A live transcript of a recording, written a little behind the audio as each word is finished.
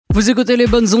Vous écoutez les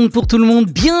bonnes ondes pour tout le monde,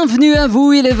 bienvenue à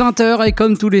vous, il est 20h et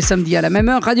comme tous les samedis à la même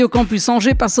heure, Radio Campus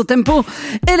Angers passe au tempo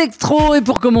électro et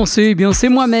pour commencer, eh bien c'est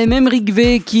moi-même, Emeric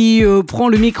V, qui prend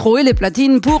le micro et les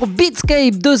platines pour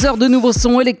Beatscape, 2 heures de nouveaux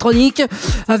sons électroniques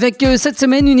avec cette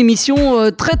semaine une émission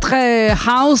très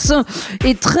house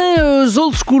et très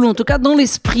old school, en tout cas dans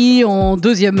l'esprit en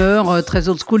deuxième heure, très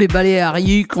old school et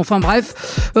baléarique, enfin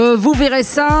bref, vous verrez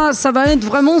ça va être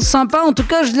vraiment sympa, en tout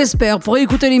cas je l'espère. Pour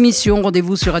écouter l'émission,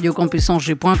 rendez-vous sur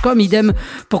radiocampusangers.com, idem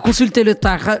pour consulter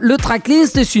le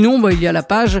tracklist et sinon il y a la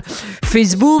page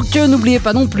Facebook, n'oubliez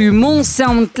pas non plus mon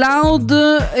SoundCloud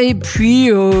et puis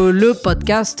le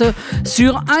podcast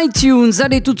sur iTunes.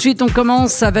 Allez, tout de suite on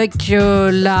commence avec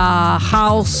la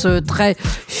house très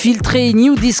filtrée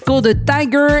New Disco de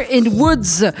Tiger and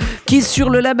Woods qui sur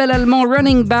le label allemand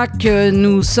Running Back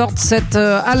nous sortent cet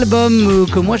album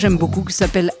que moi j'aime beaucoup qui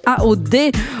s'appelle AOD.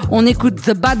 On écoute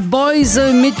The Bad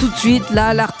Boys, mais tout de suite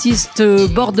là l'artiste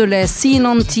bordelais Seen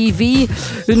on TV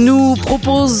nous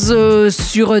propose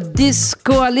sur This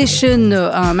Coalition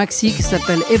un maxi qui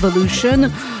s'appelle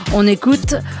Evolution. On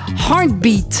écoute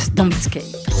Heartbeat dans Beatscape.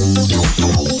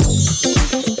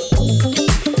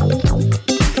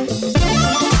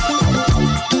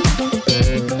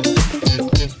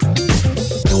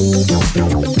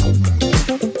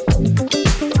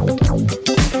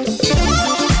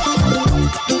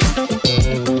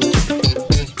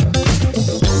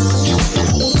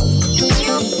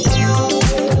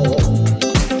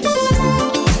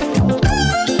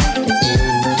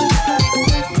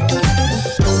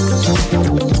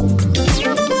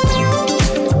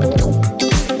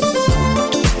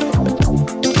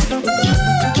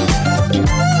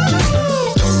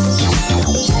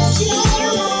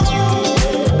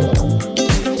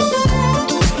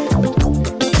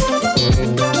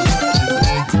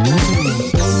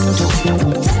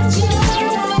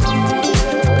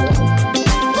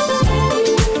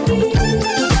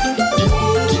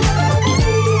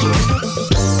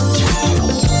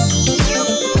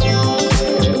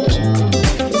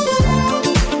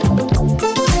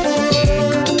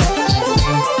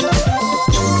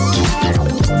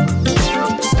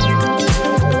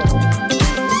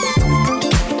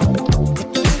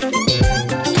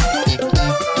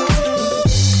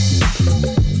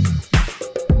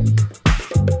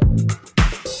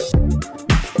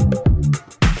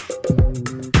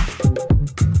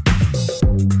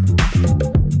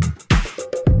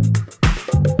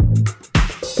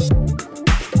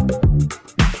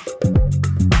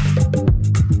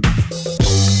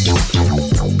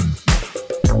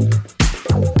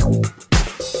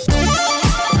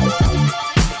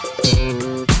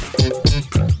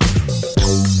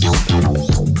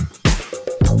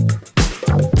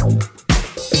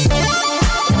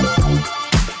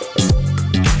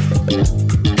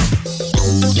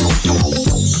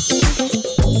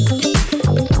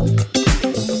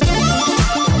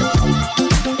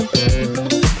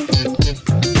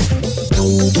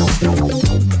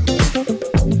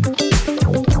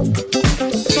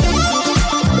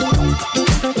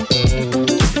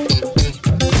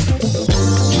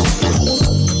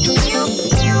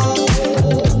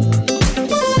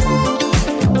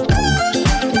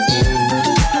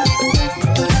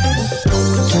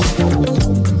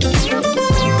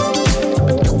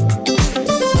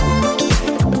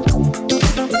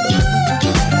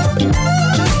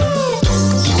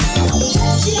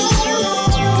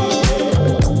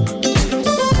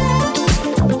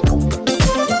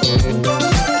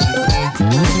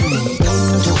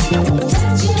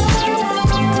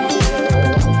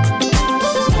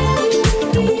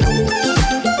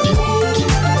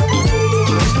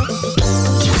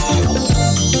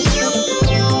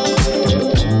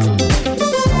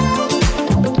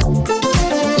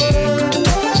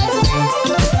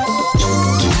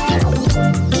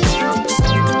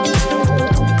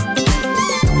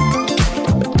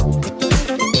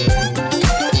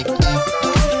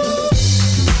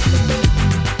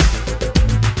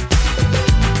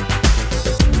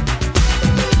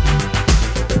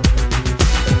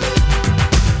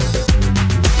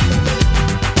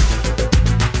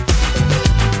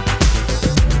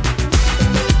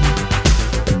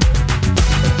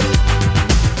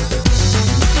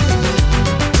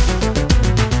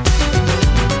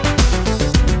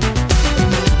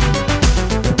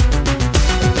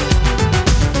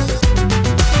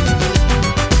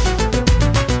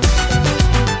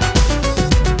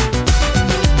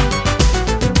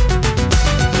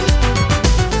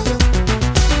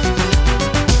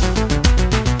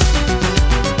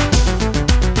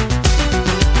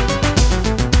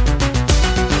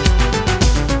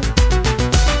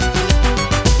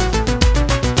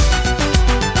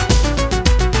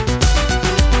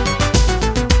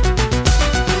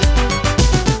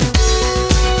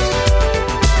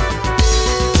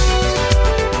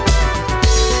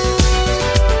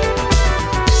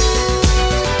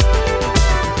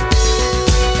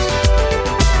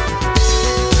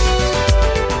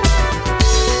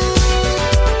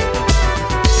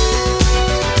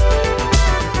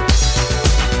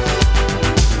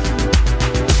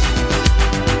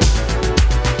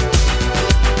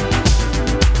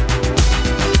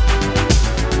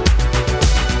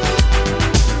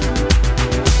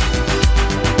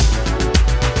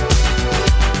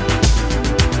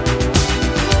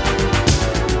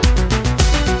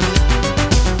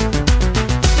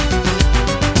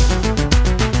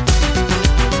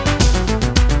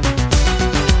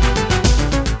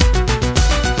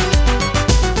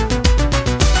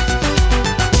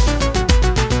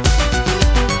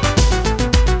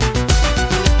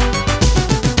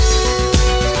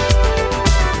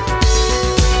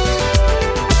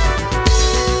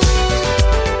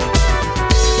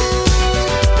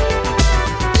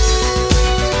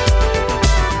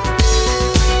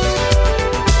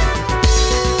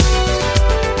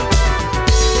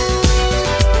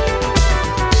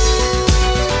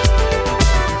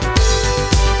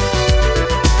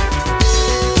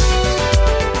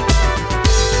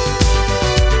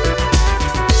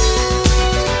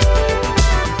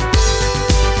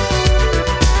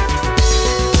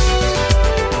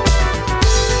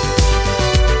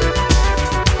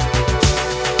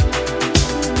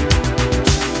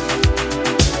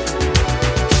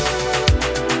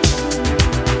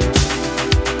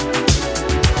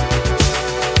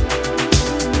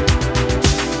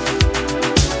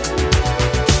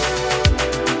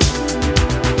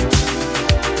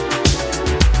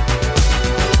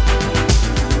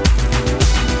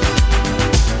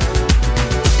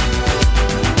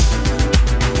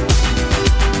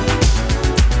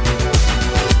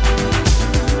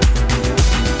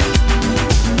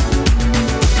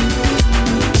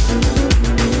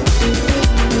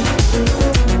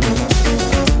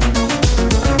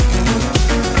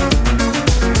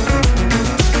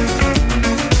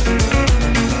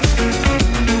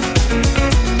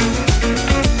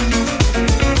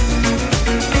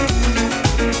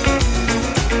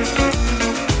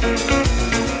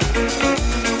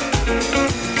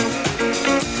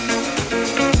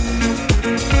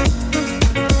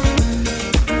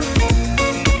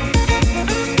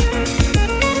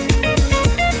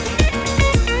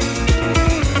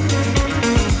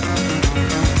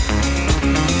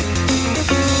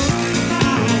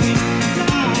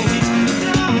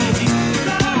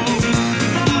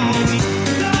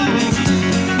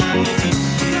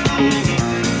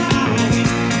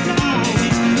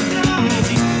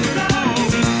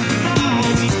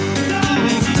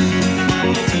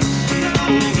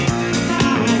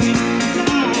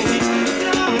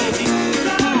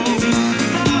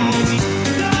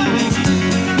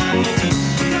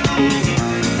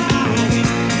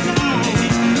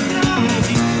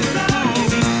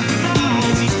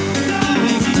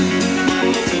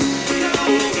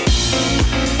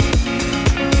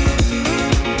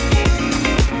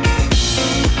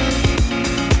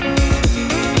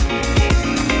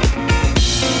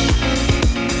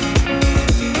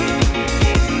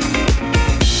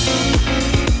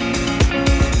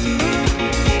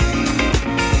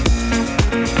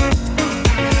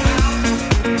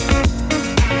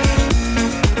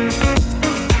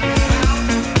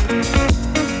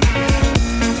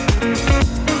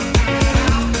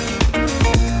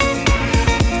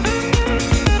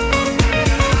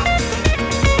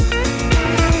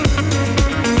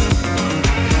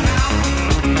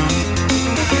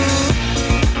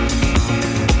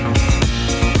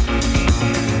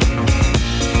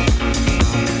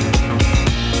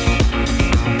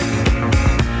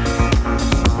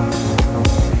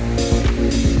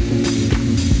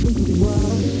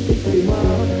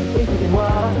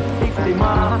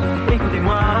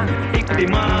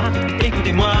 écoutez-moi,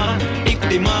 écoutez-moi,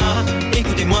 écoutez-moi,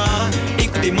 écoutez-moi,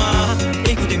 écoutez-moi,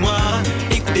 écoutez-moi,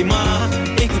 écoutez-moi,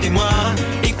 écoutez-moi,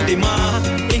 écoutez-moi,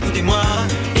 écoutez-moi,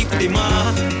 écoutez-moi,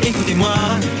 écoutez-moi,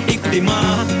 écoutez-moi,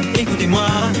 écoutez-moi,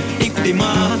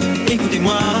 écoutez-moi,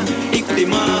 écoutez-moi,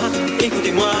 écoutez-moi,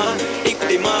 écoutez-moi,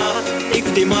 écoutez-moi,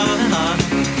 écoutez-moi.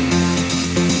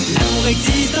 L'amour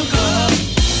existe encore.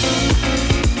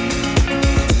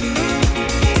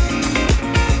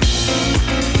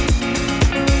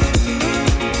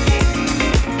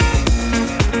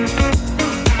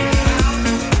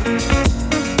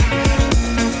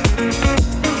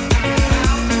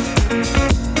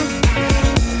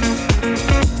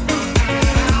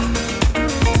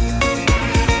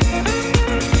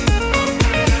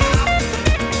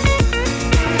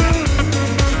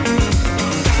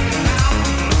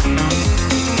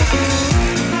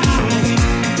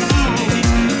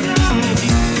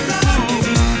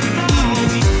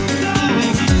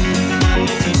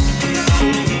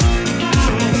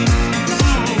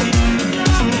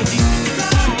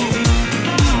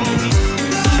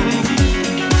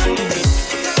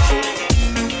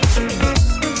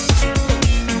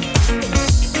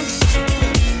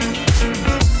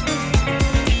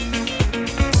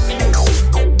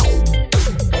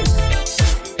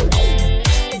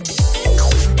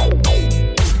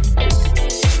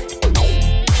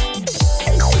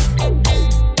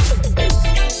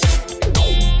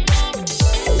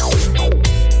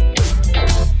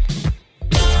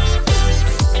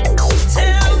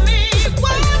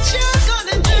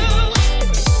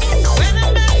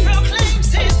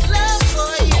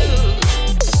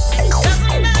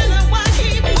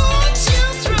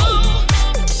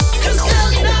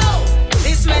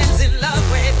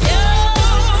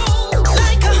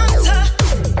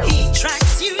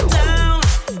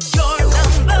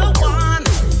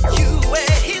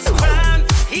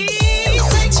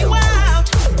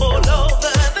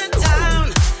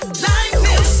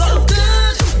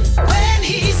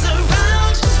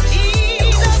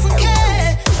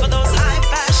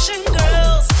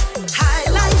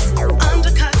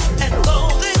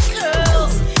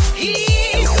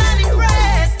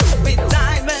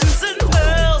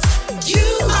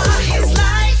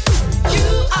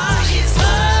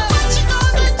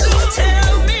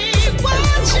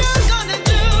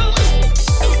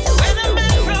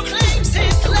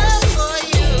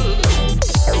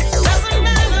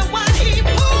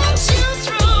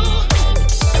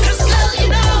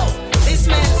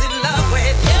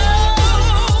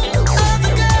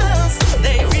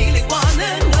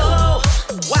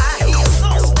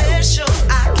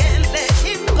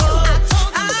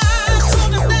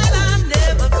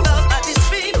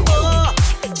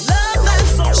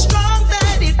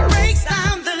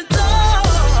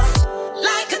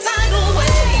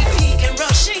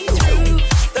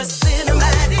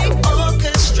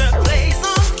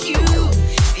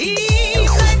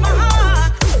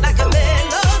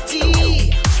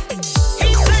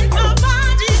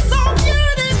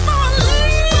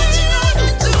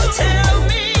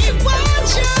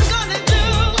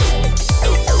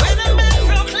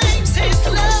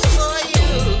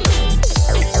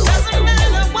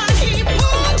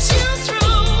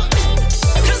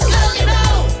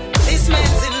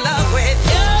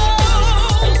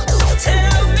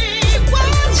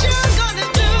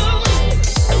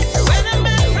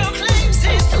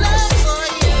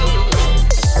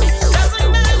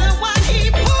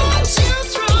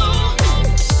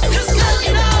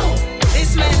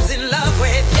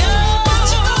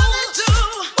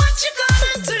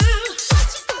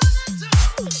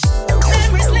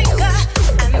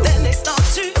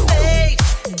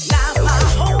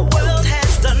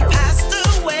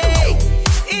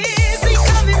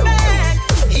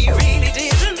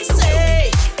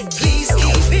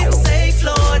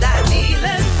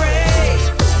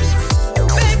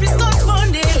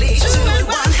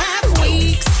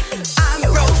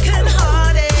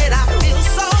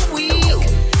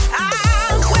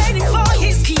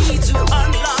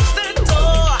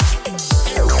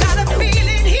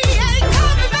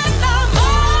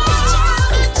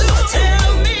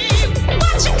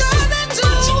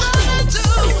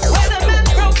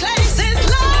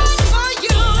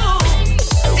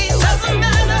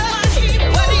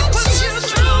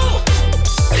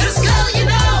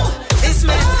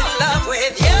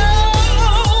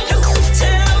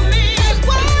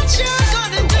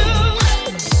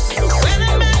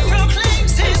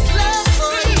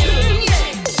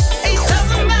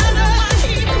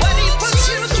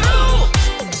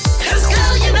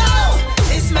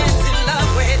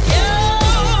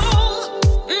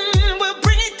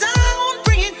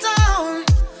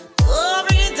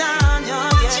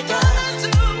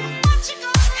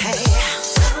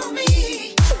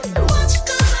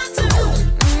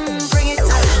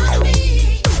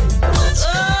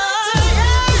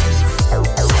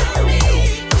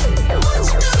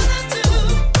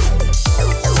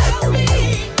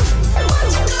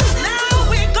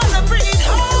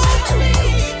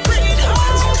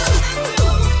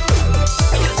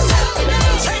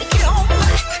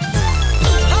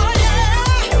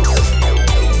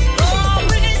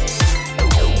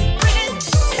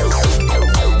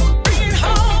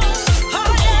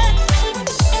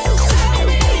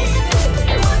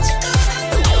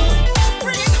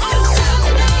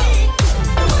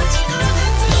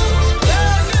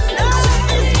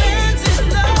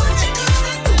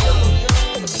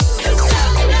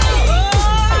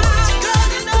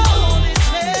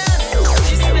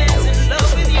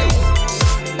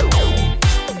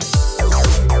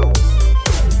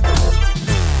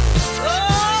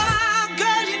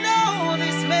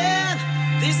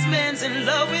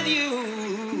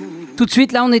 Tout de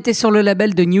suite, là, on était sur le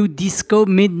label de New Disco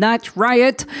Midnight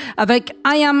Riot avec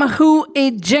I Am Who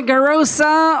et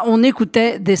Jagarosa. On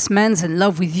écoutait This Man's in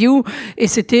Love with You et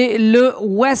c'était le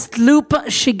West Loop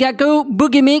Chicago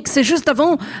Boogie Mix. Et juste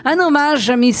avant, un hommage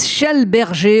à Michel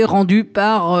Berger rendu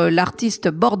par l'artiste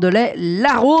bordelais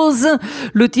La Rose.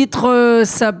 Le titre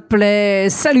s'appelait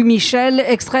Salut Michel,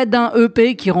 extrait d'un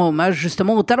EP qui rend hommage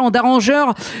justement au talent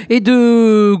d'arrangeur et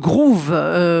de groove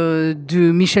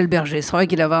de Michel Berger. C'est vrai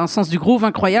qu'il avait un sens du groove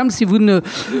incroyable. Si vous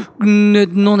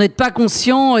n'en êtes pas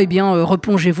conscient, eh bien,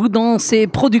 replongez-vous dans ses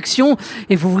productions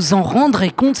et vous vous en rendrez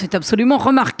compte. C'est absolument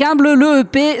remarquable. Le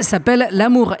EP s'appelle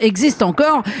L'amour existe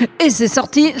encore et c'est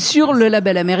sorti sur le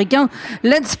label américain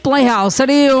Let's Play House.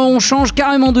 Allez, on change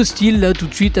carrément de style là tout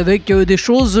de suite avec des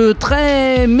choses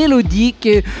très mélodiques,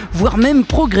 voire même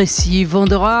progressives. On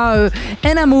aura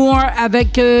Un amour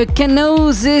avec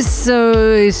Kenosis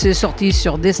et c'est sorti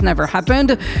sur This Never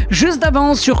Happened. Juste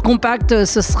avant sur Compact,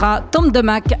 ce sera Tom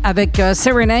DeMac avec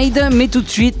Serenade, mais tout de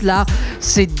suite là,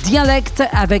 c'est Dialect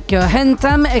avec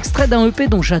Hentam, extrait d'un EP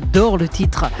dont j'adore le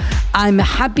titre. I'm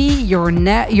happy your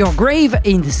grave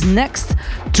is next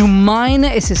to mine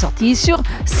et c'est sorti sur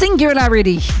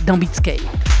Singularity dans Beatscape.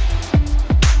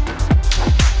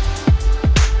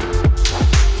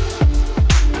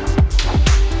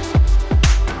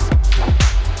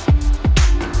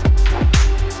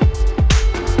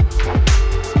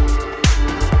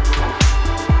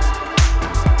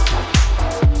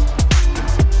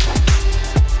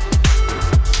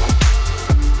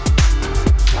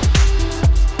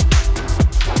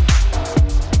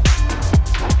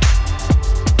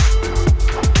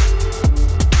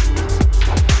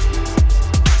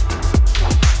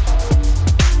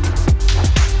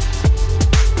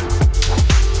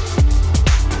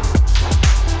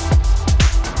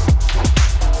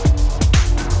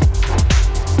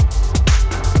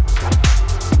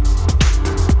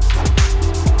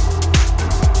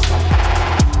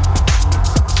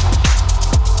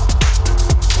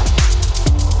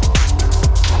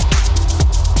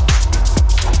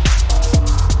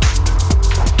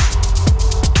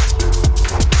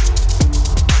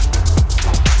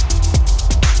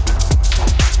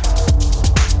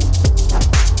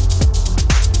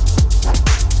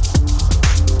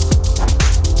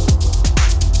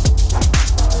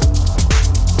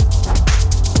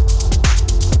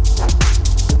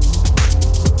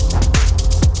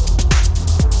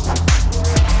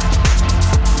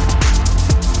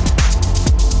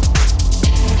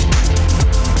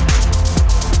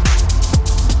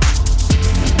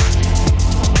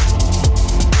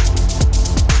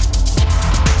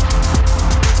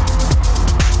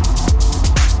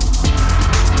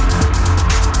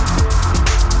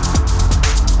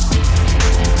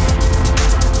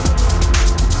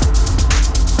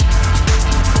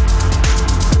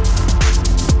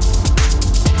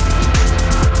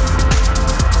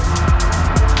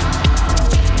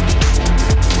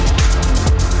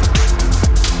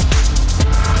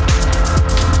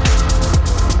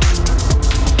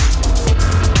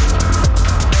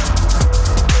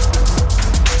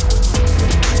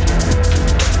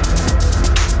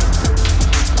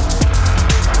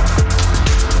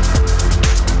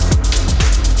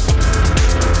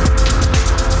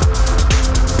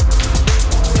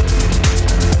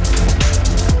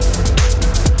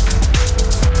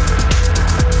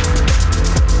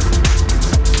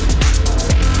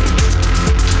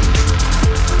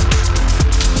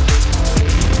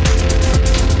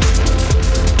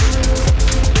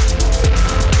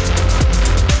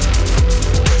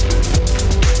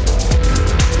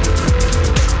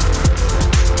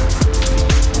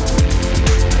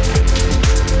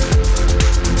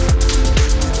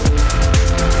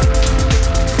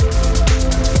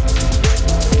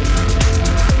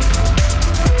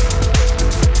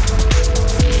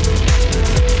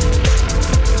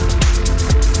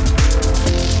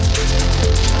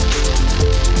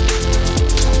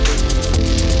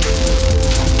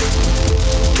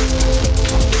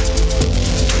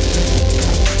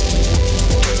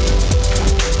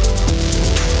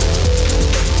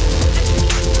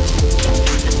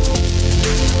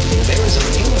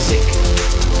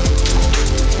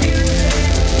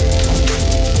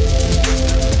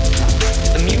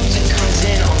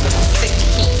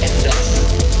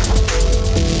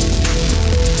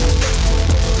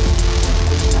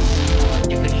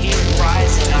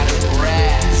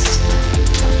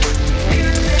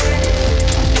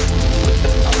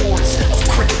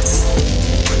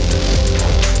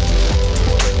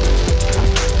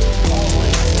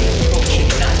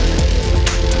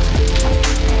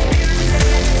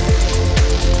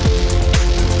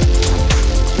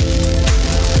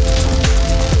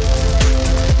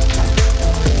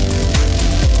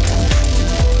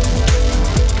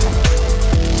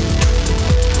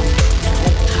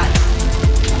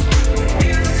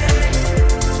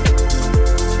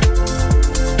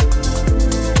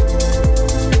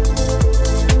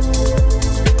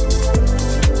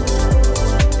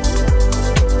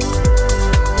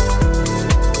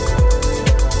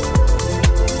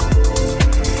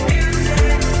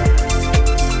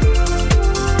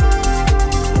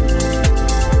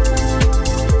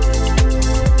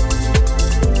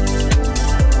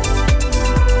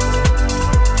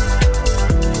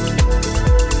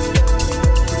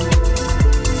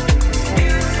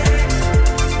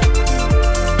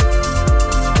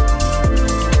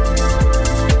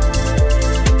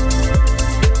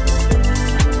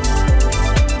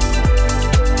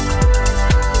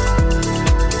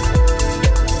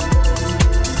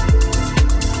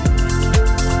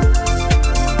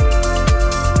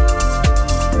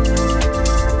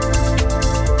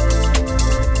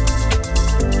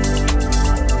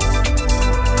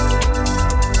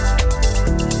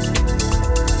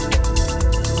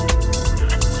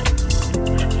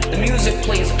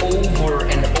 over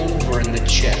and over in the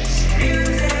chest.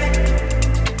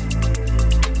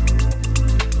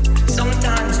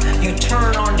 Sometimes you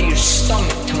turn onto your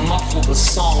stomach to muffle the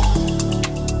song.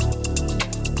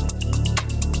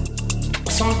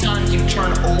 Sometimes you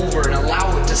turn over and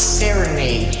allow it to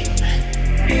serenade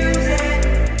you.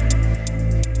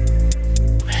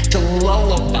 To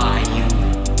lullaby you.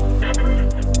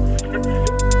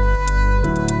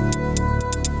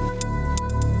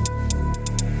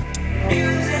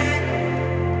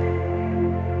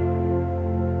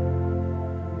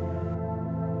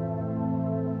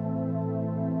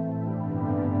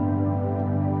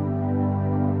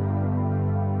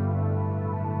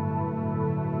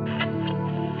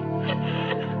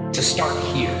 To start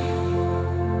here,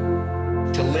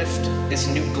 to lift this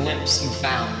new glimpse you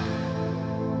found,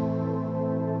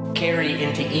 carry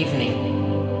into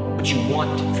evening what you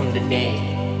want from the day.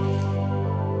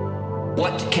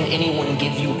 What can anyone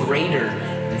give you greater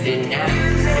than now?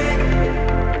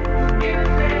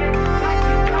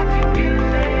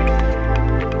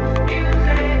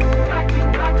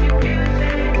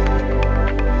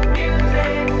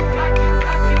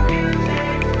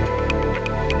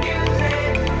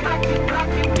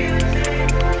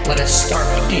 Let us start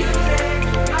here,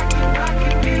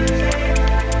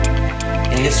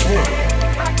 in this room,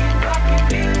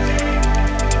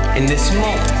 in this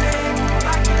moment.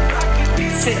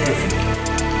 Sit with me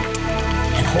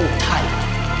and hold tight.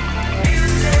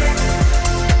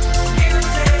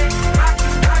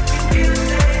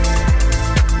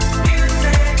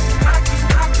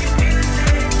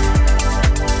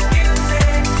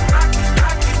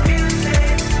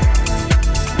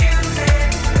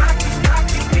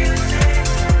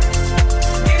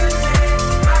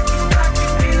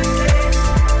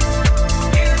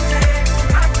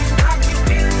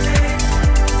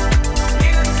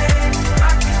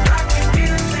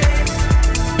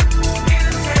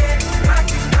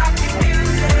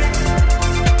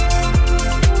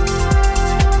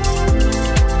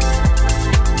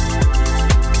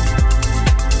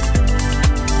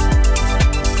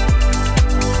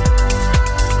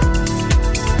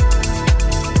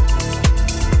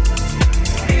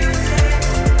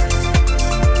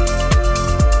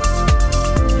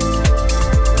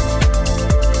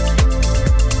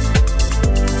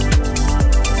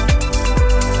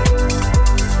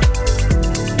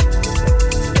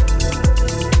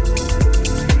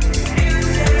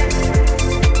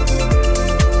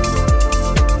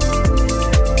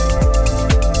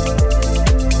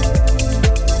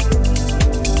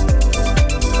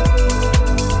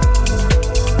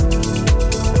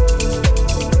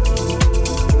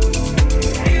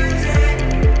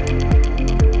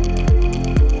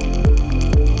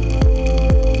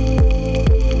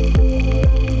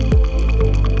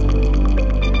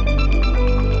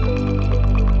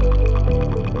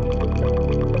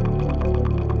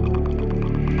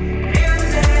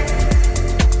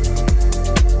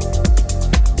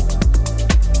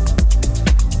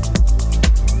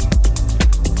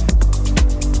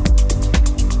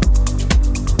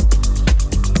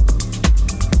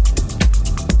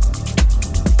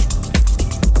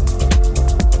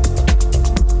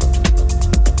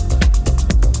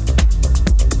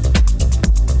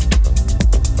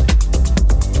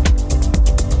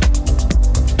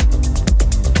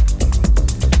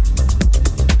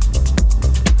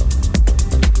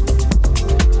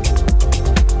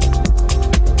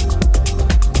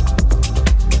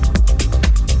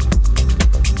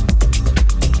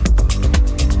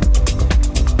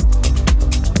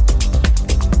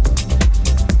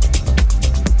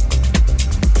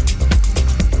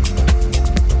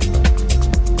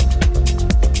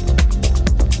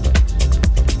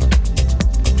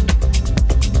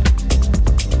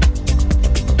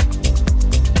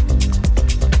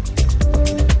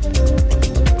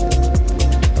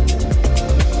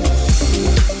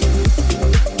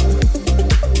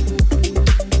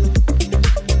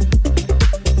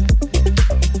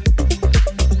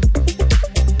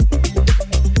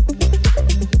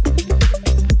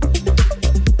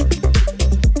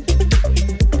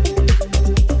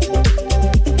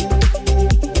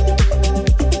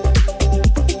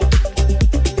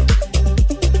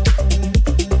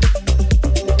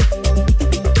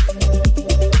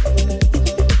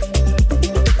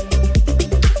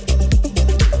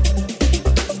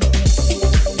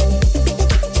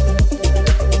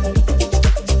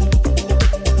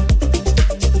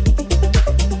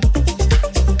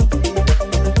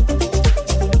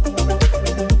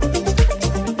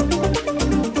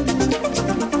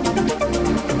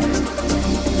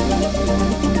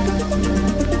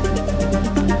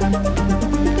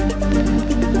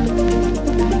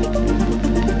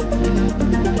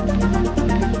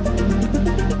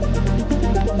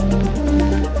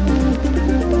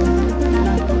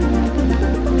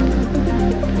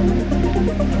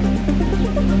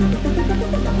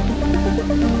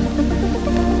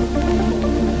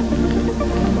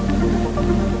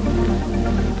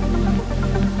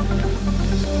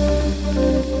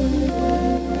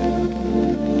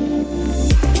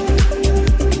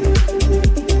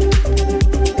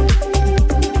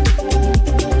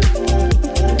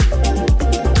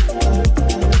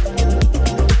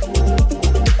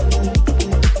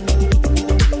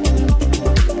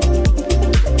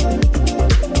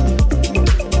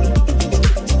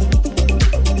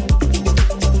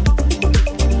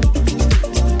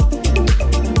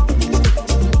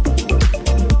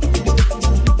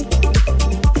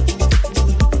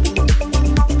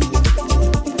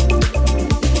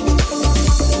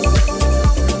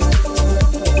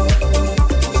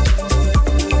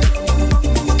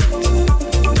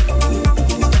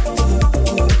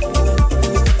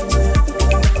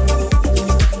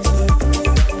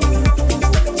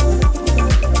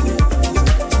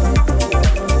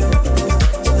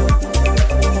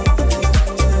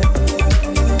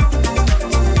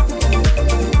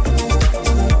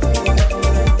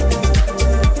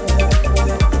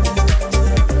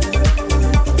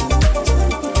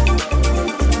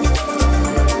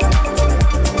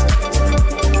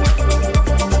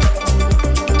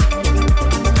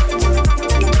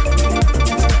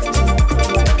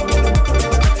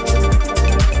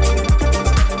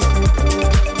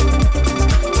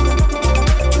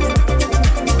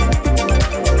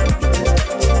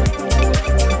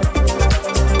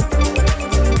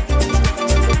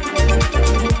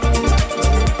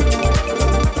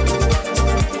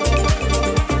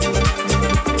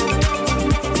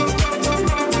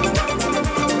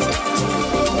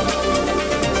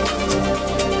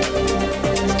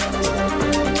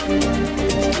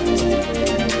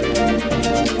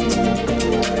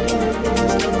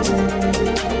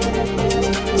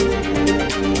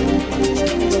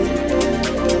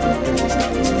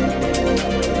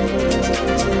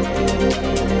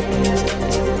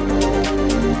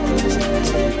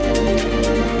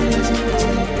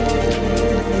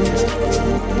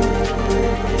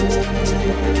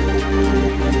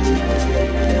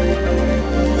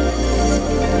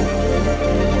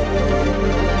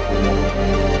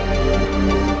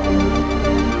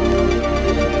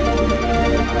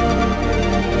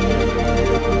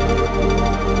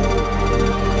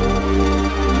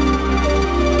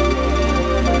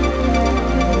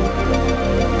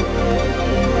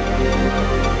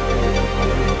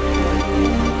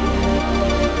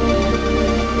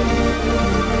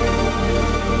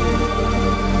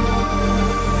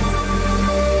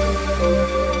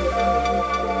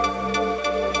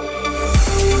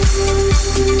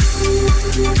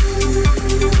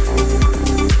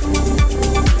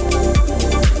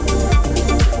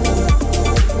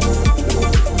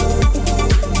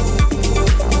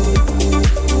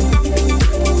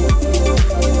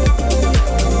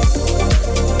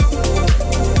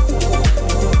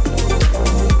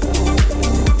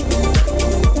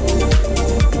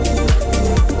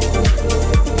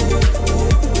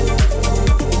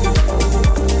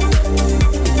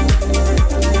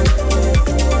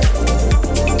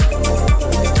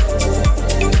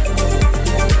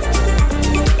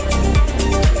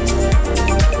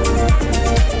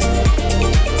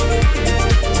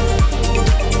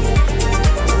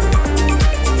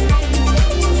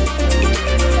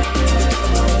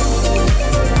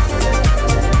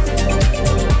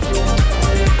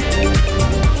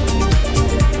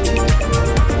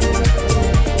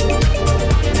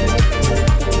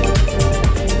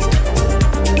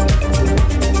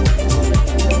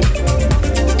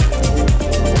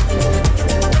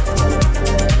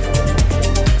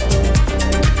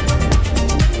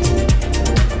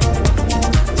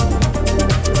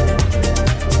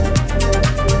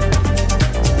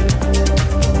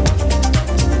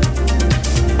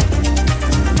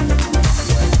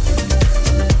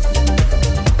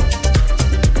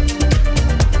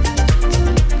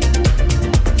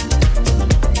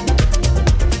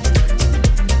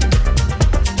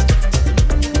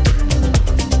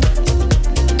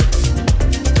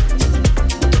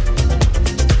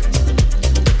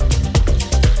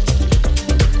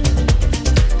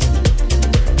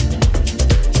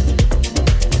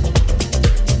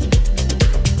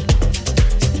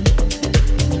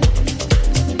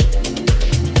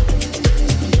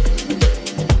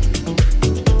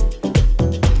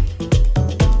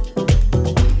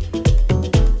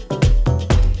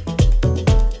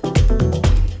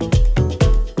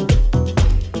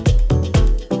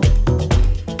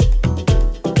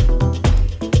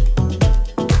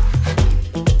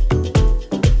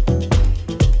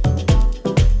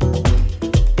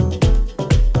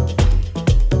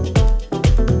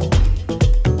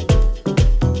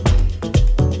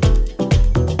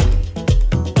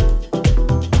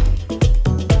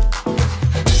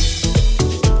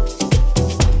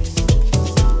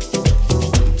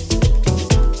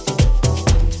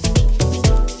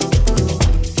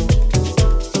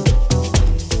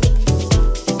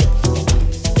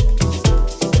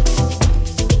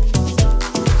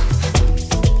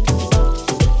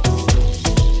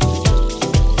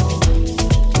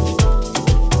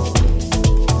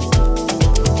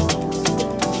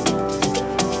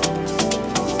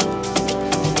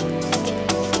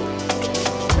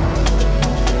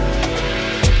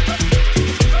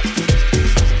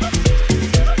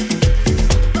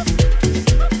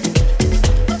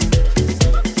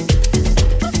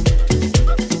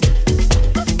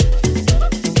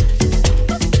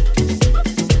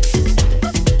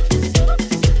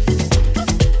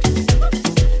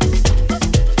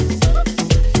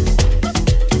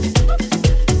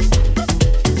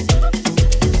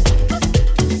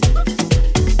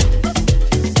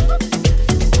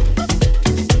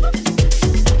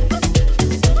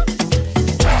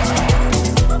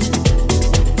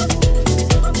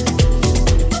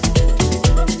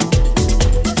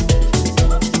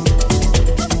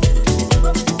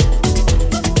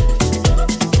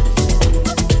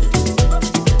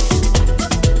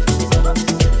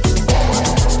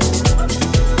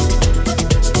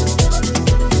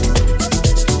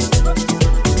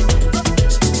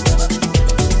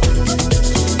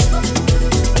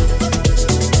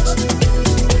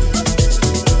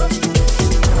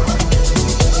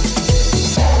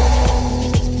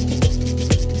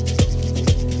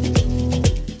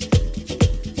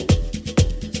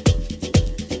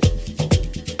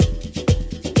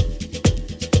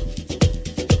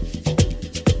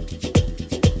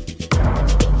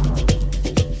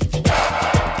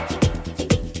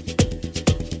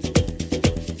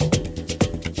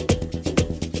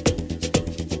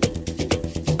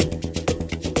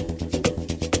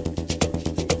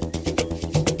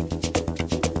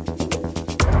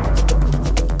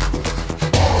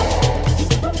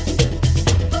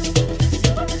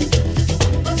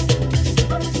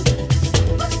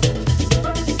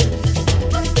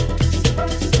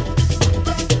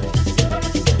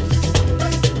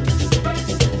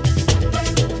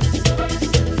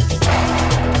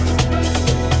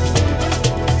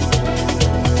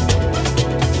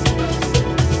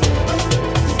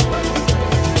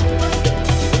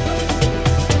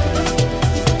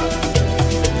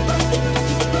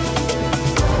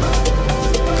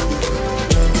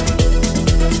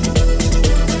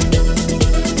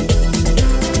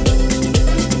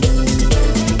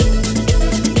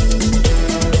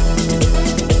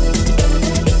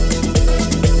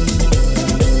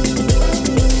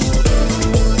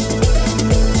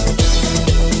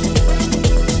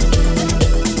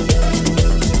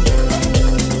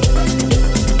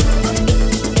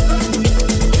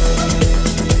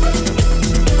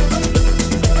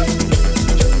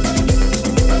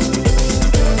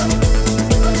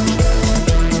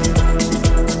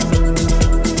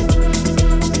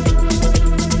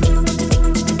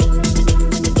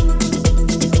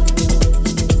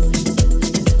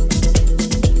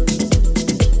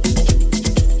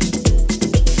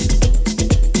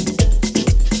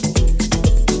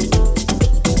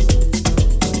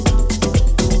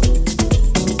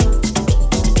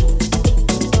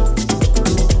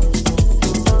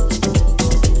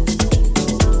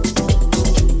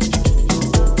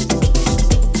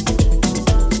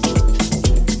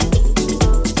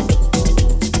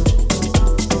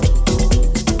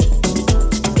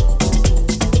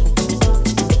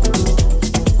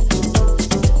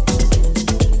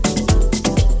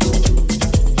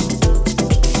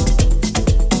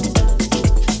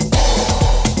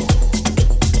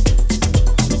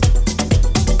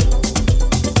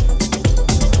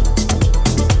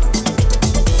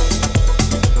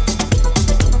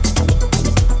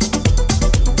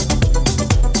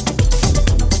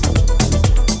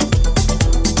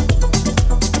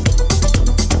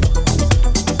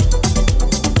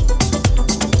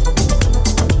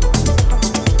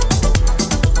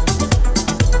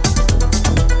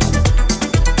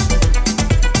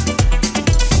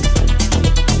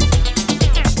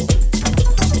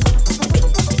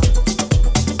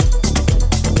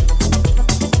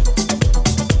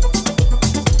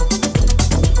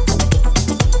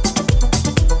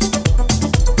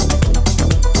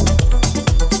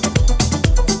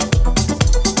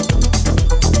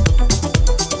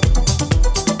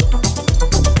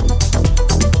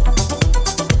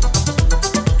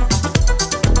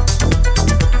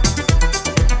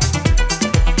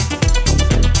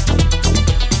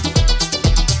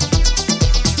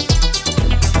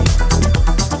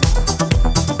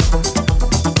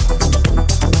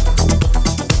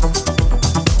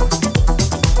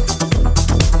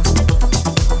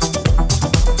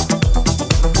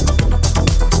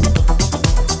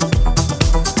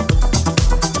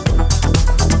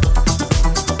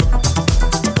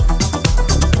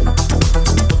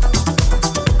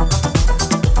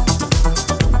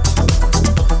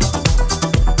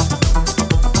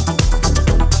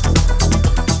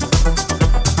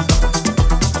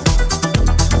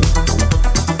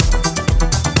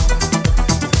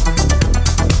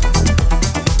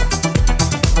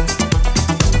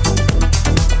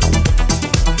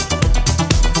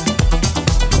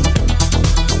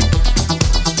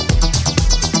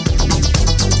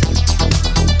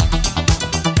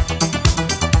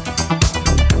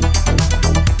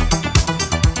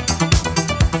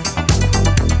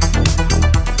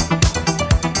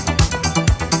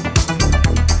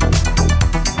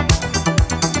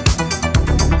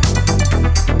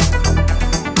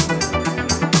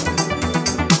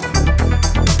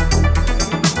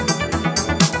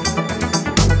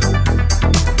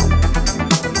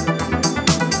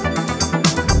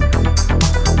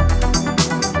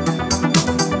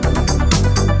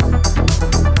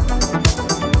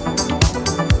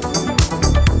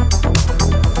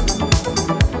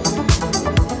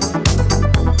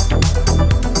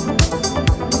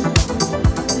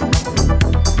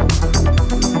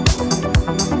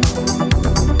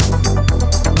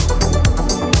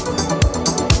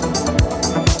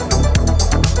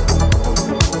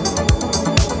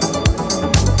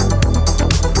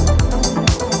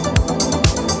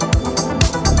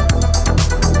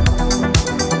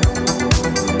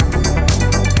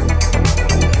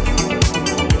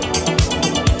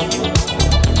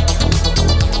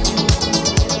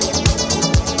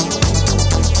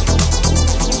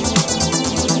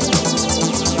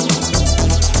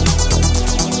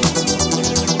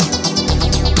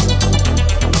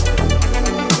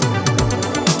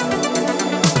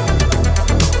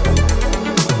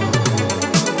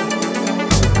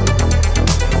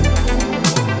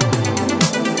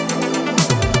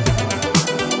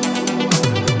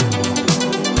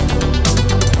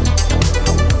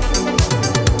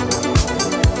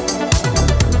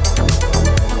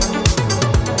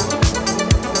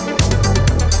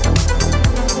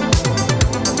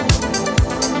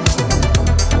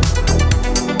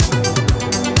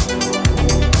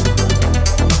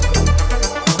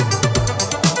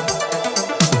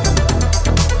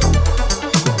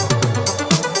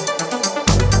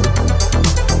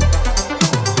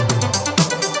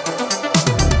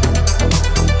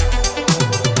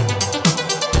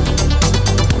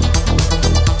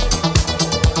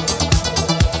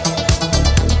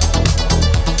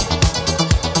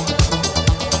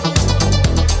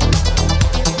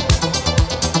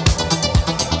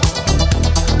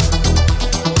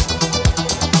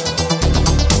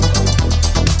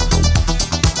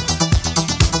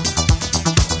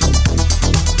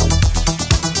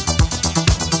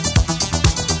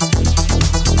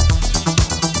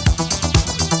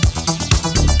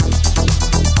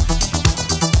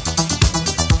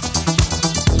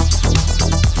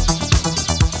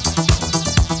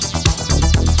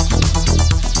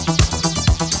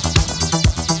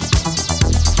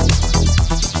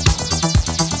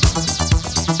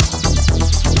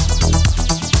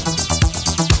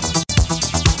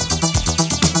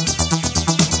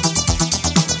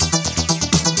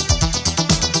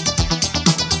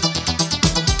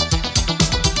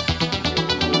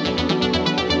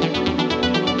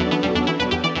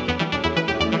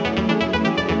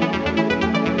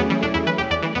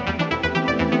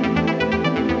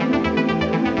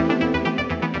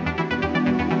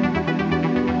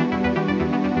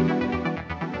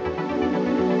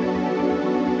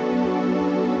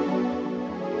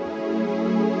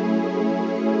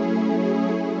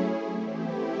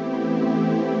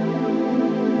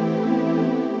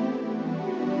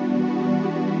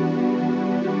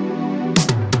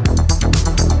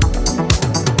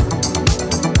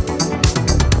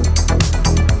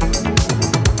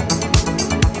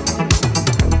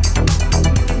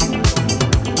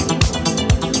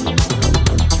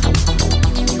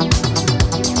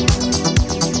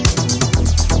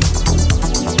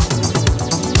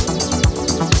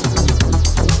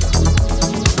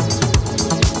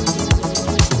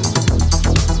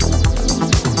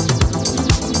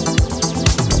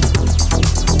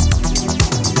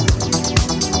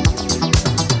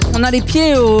 On a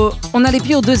les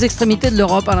pieds aux deux extrémités de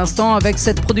l'Europe à l'instant avec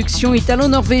cette production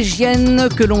italo-norvégienne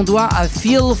que l'on doit à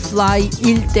Feel Fly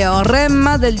Il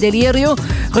Teorema del Delirio,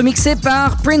 remixé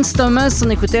par Prince Thomas.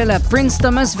 On écoutait la Prince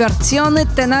Thomas Versione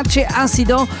Tenace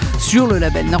Acido sur le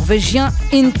label norvégien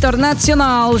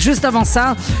International. Juste avant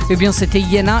ça, eh bien, c'était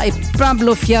Iena et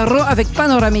Pablo Fierro avec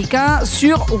Panoramica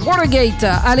sur Watergate.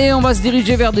 Allez, on va se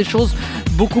diriger vers des choses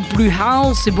beaucoup plus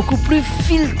house et beaucoup plus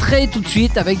filtrées tout de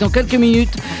suite avec dans quelques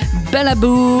minutes Bella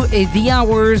Boo et The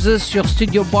Hours sur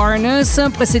Studio Barnes,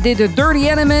 précédé de Dirty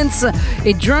Elements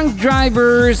et Drunk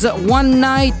Drivers One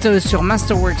Night sur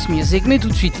Masterworks Music. Mais tout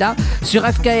de suite là, sur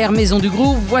FKR Maison du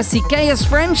Groove, voici KS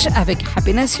French avec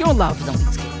Happiness Your Love dans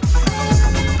Beatscape.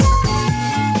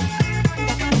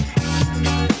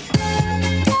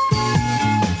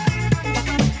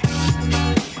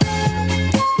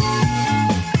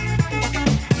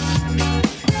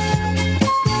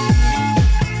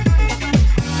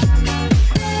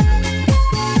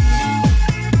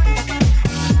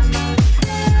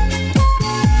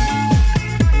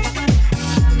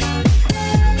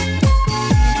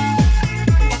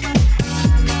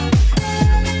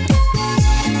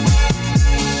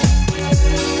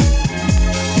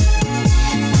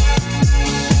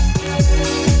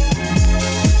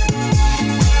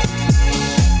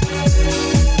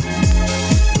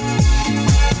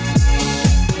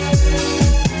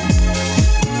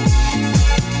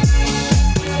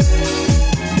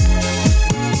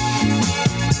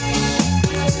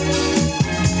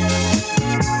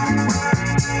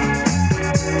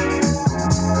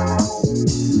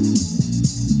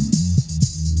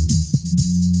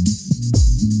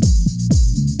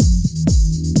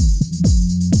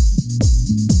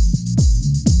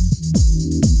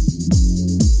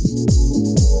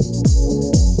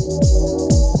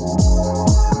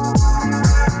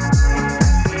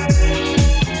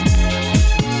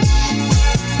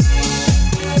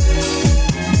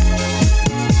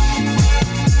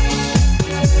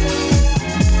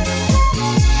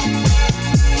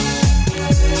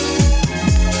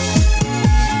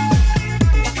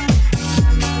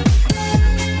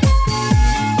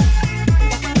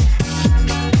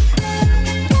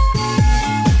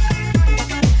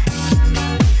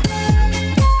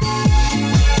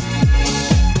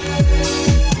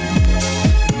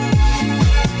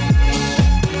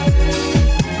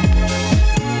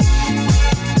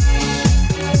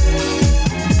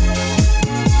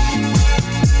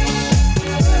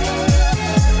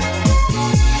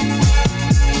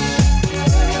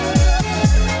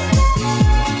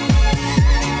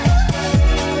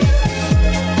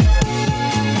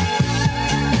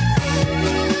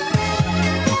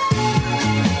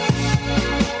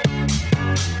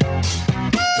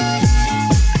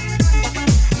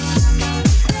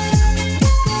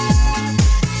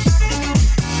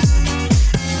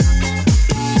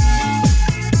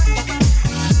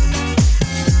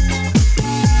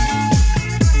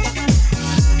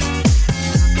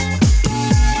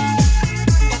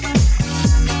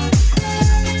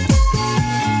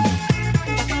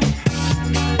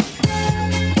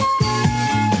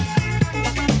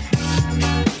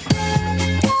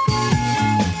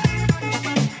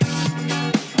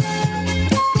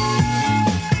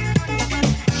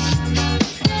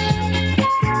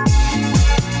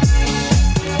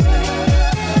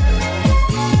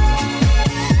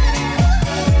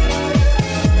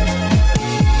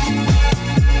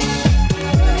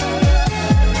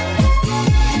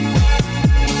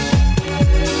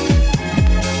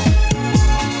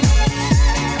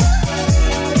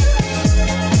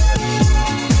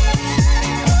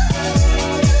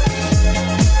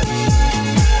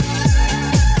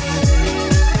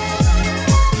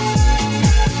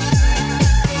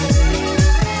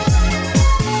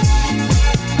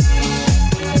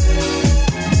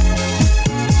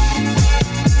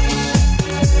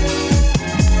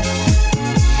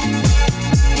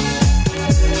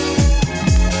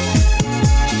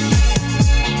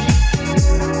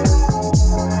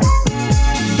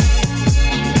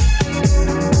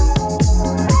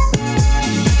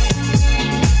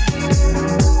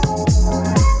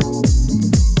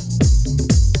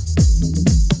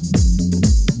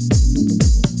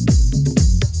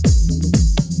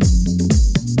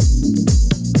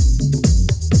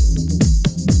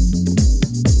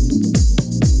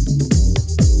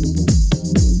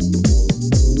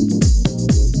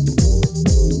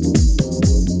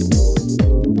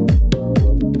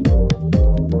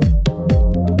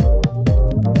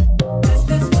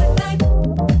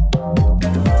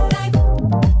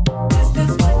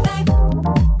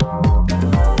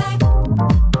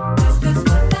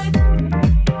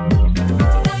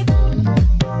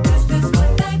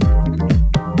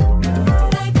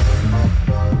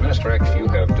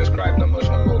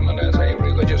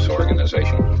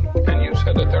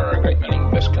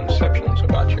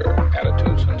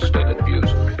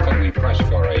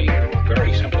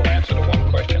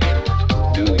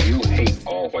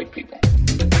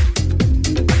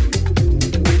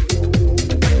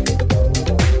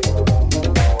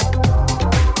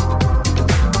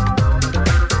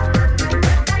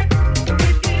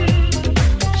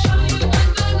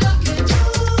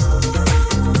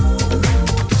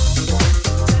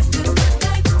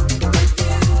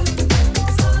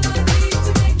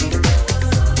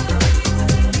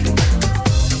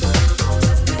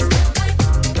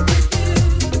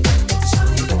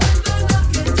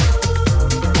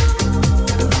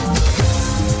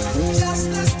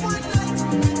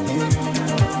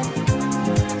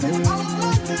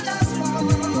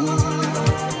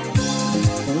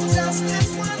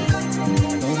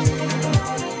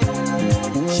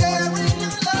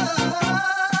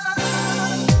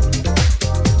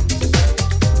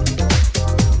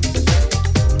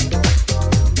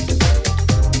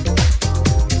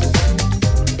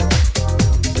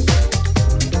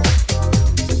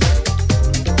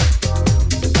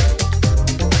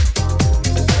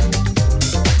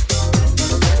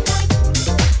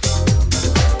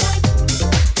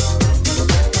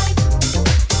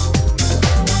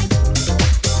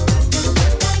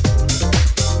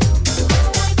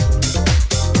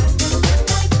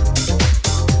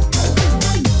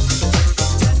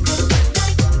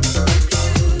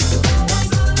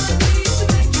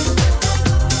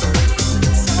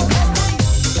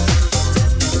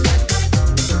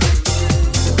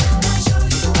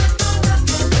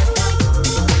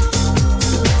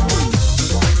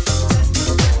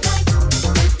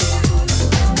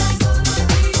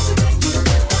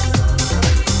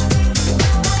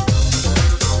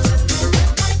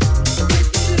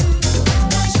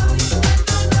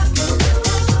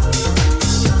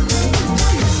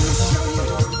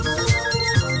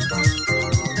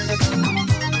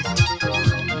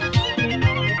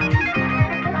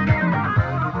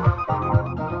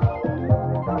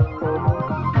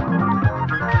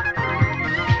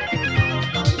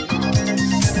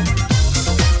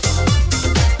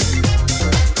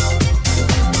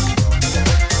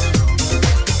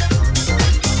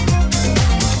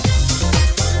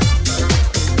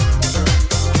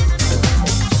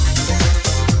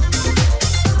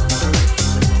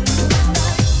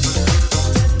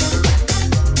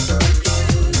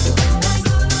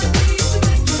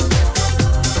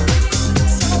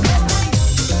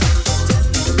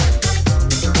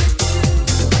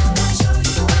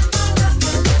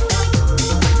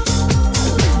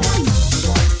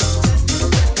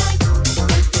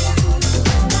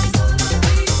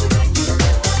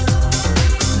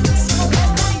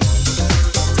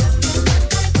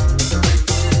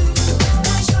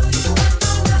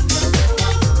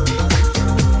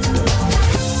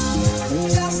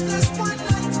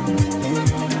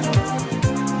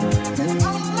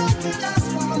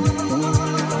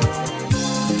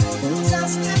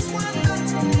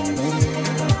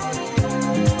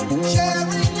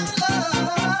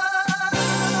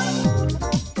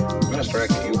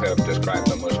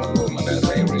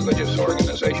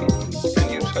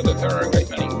 that there are a great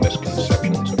many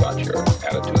misconceptions about your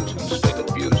attitudes and stated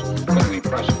views, but we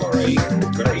press for a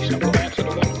very simple answer to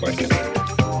one question.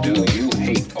 Do you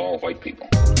hate all white people?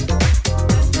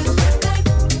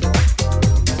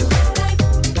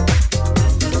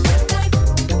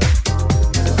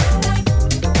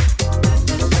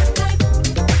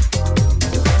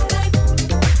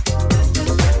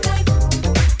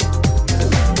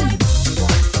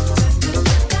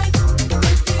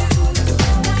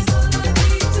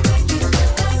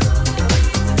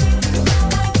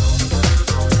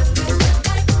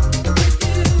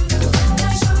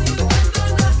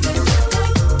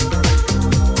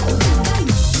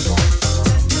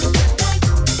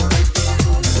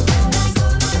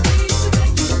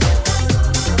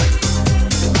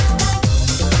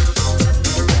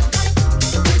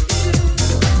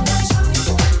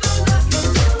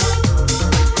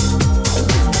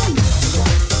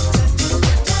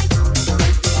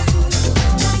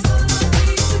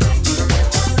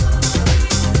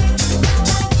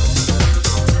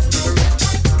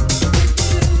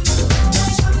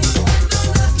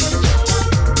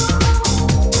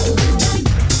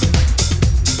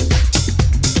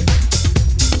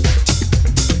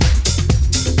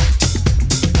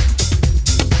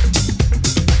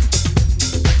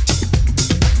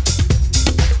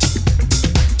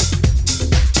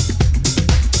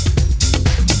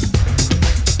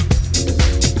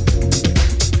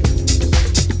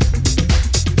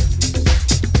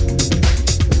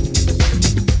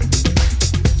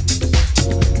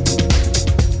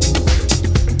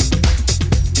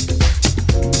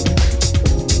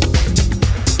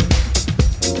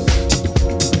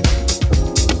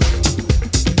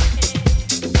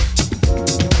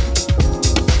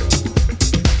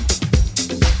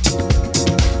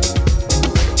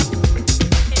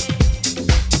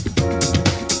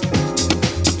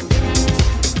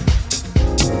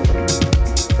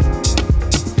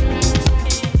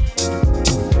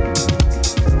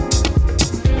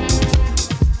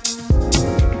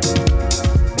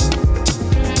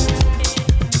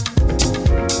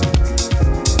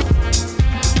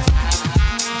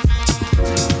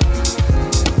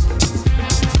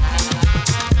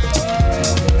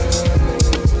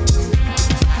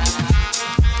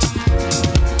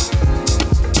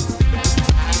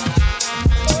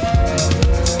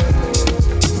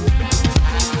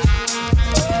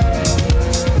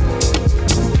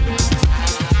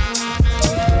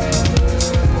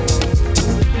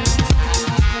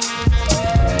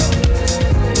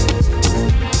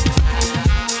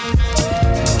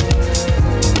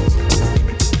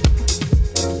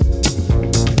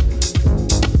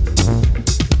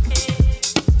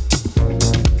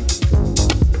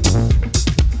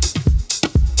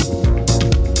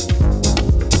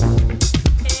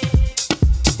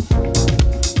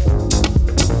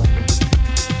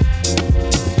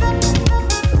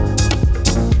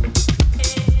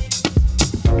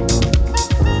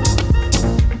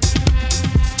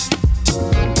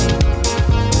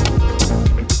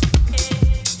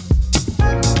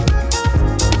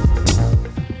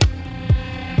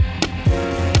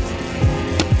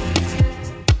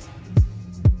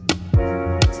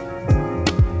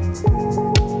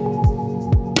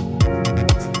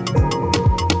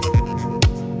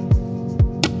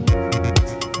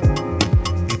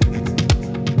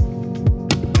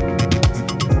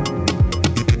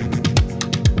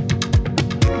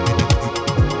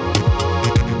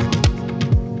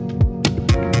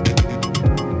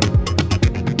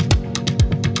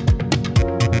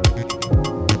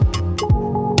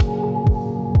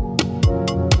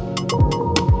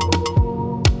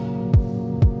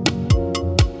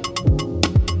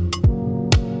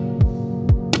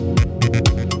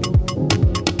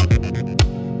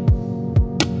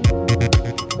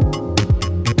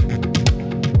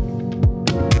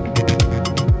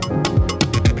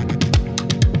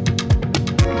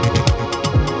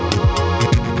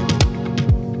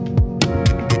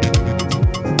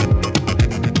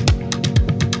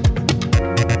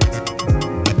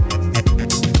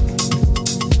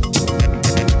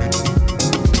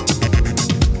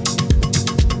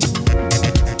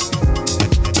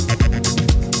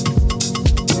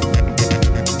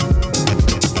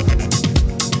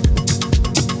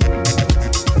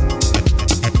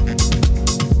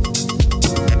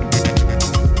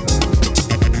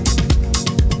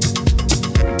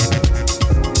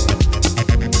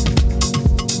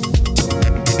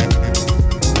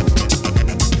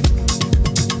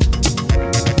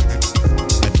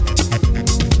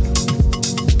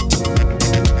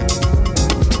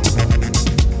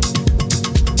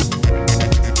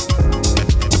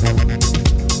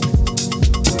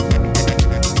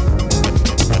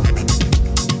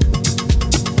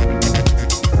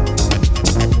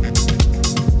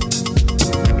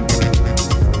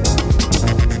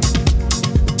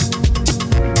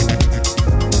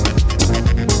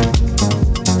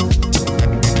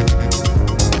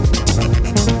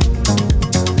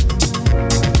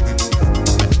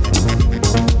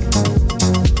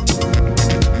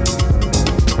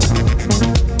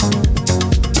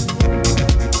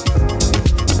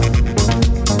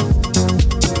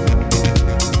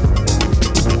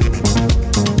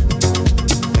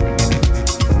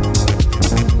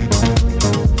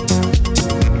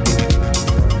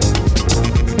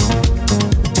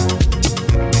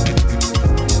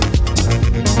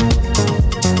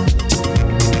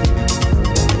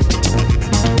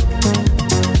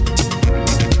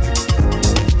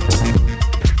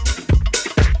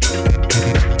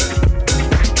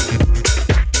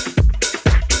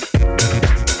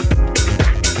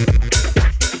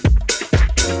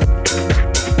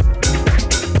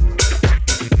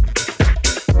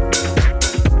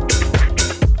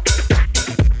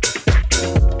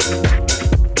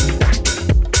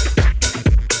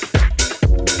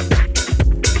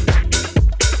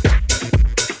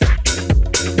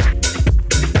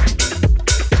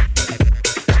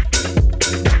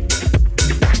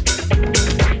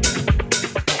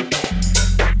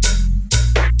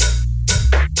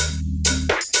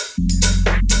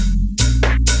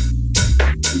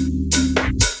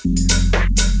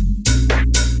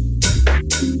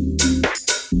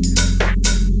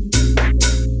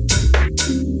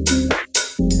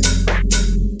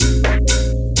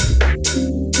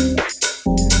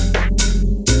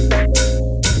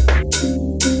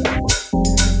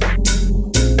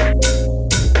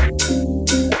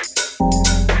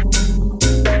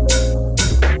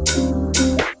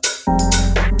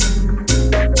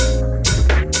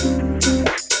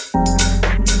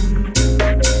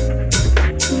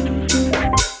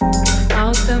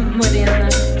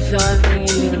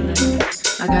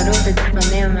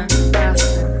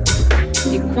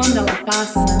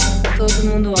 passa, todo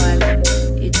mundo olha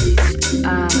e diz: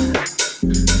 ah.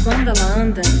 Quando ela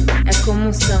anda, é como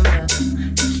um samba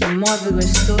que move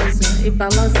gostoso e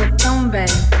balança tão bem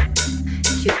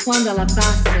que quando ela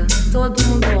passa, todo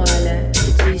mundo olha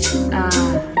e diz: ah.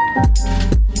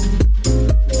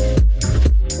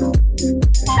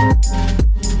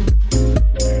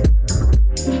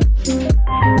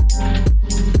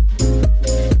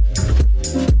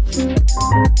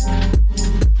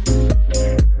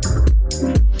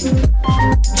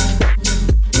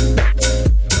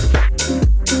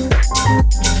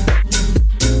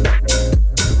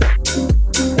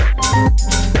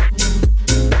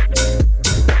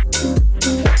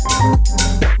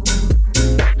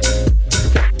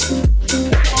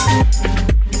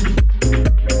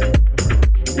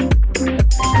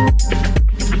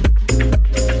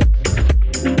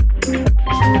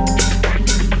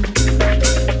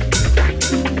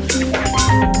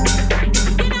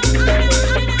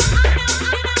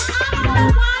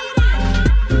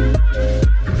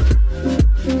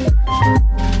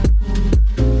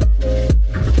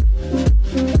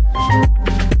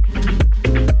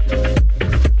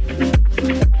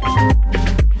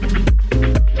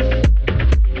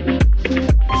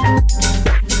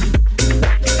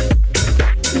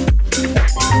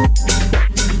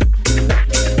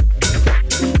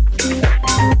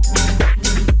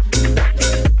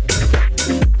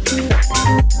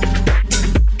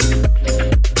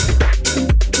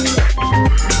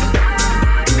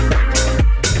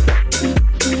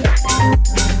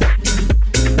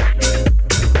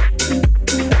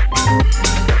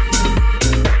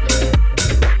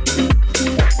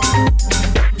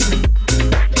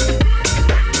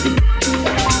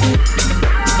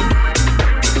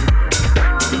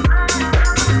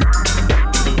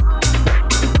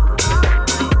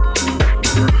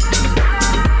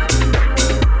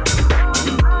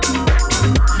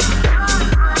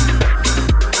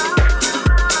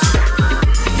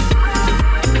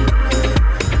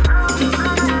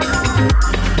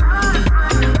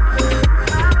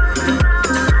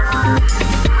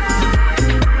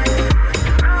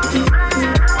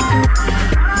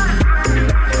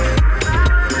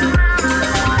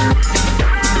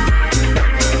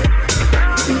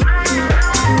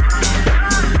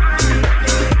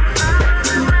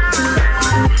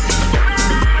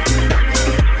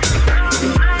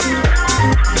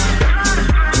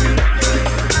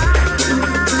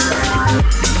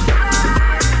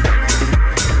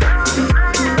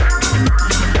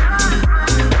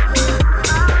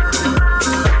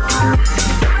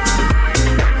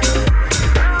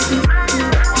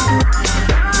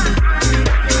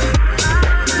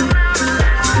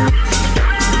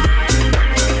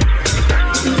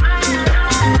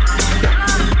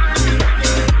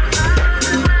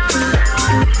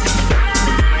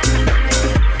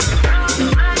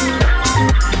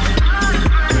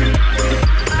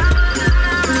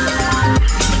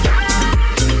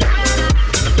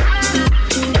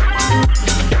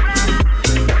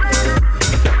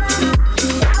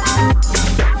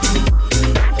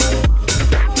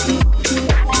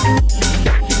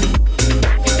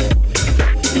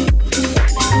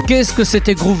 Qu'est-ce que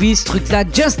c'était groovy ce truc-là.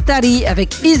 Just Daddy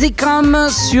avec Easy Come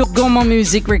sur Gourmand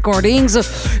Music Recordings.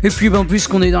 Et puis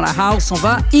puisqu'on est dans la house, on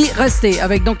va y rester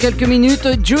avec dans quelques minutes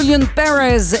Julian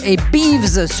Perez et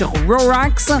Beeves sur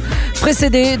Rorax,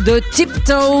 précédé de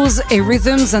Tiptoes et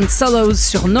Rhythms and Solos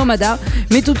sur Nomada.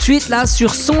 Mais tout de suite là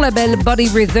sur son label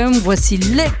Body Rhythm, voici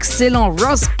l'excellent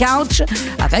Ross Couch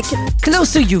avec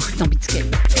Close to You dans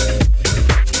Beatscape.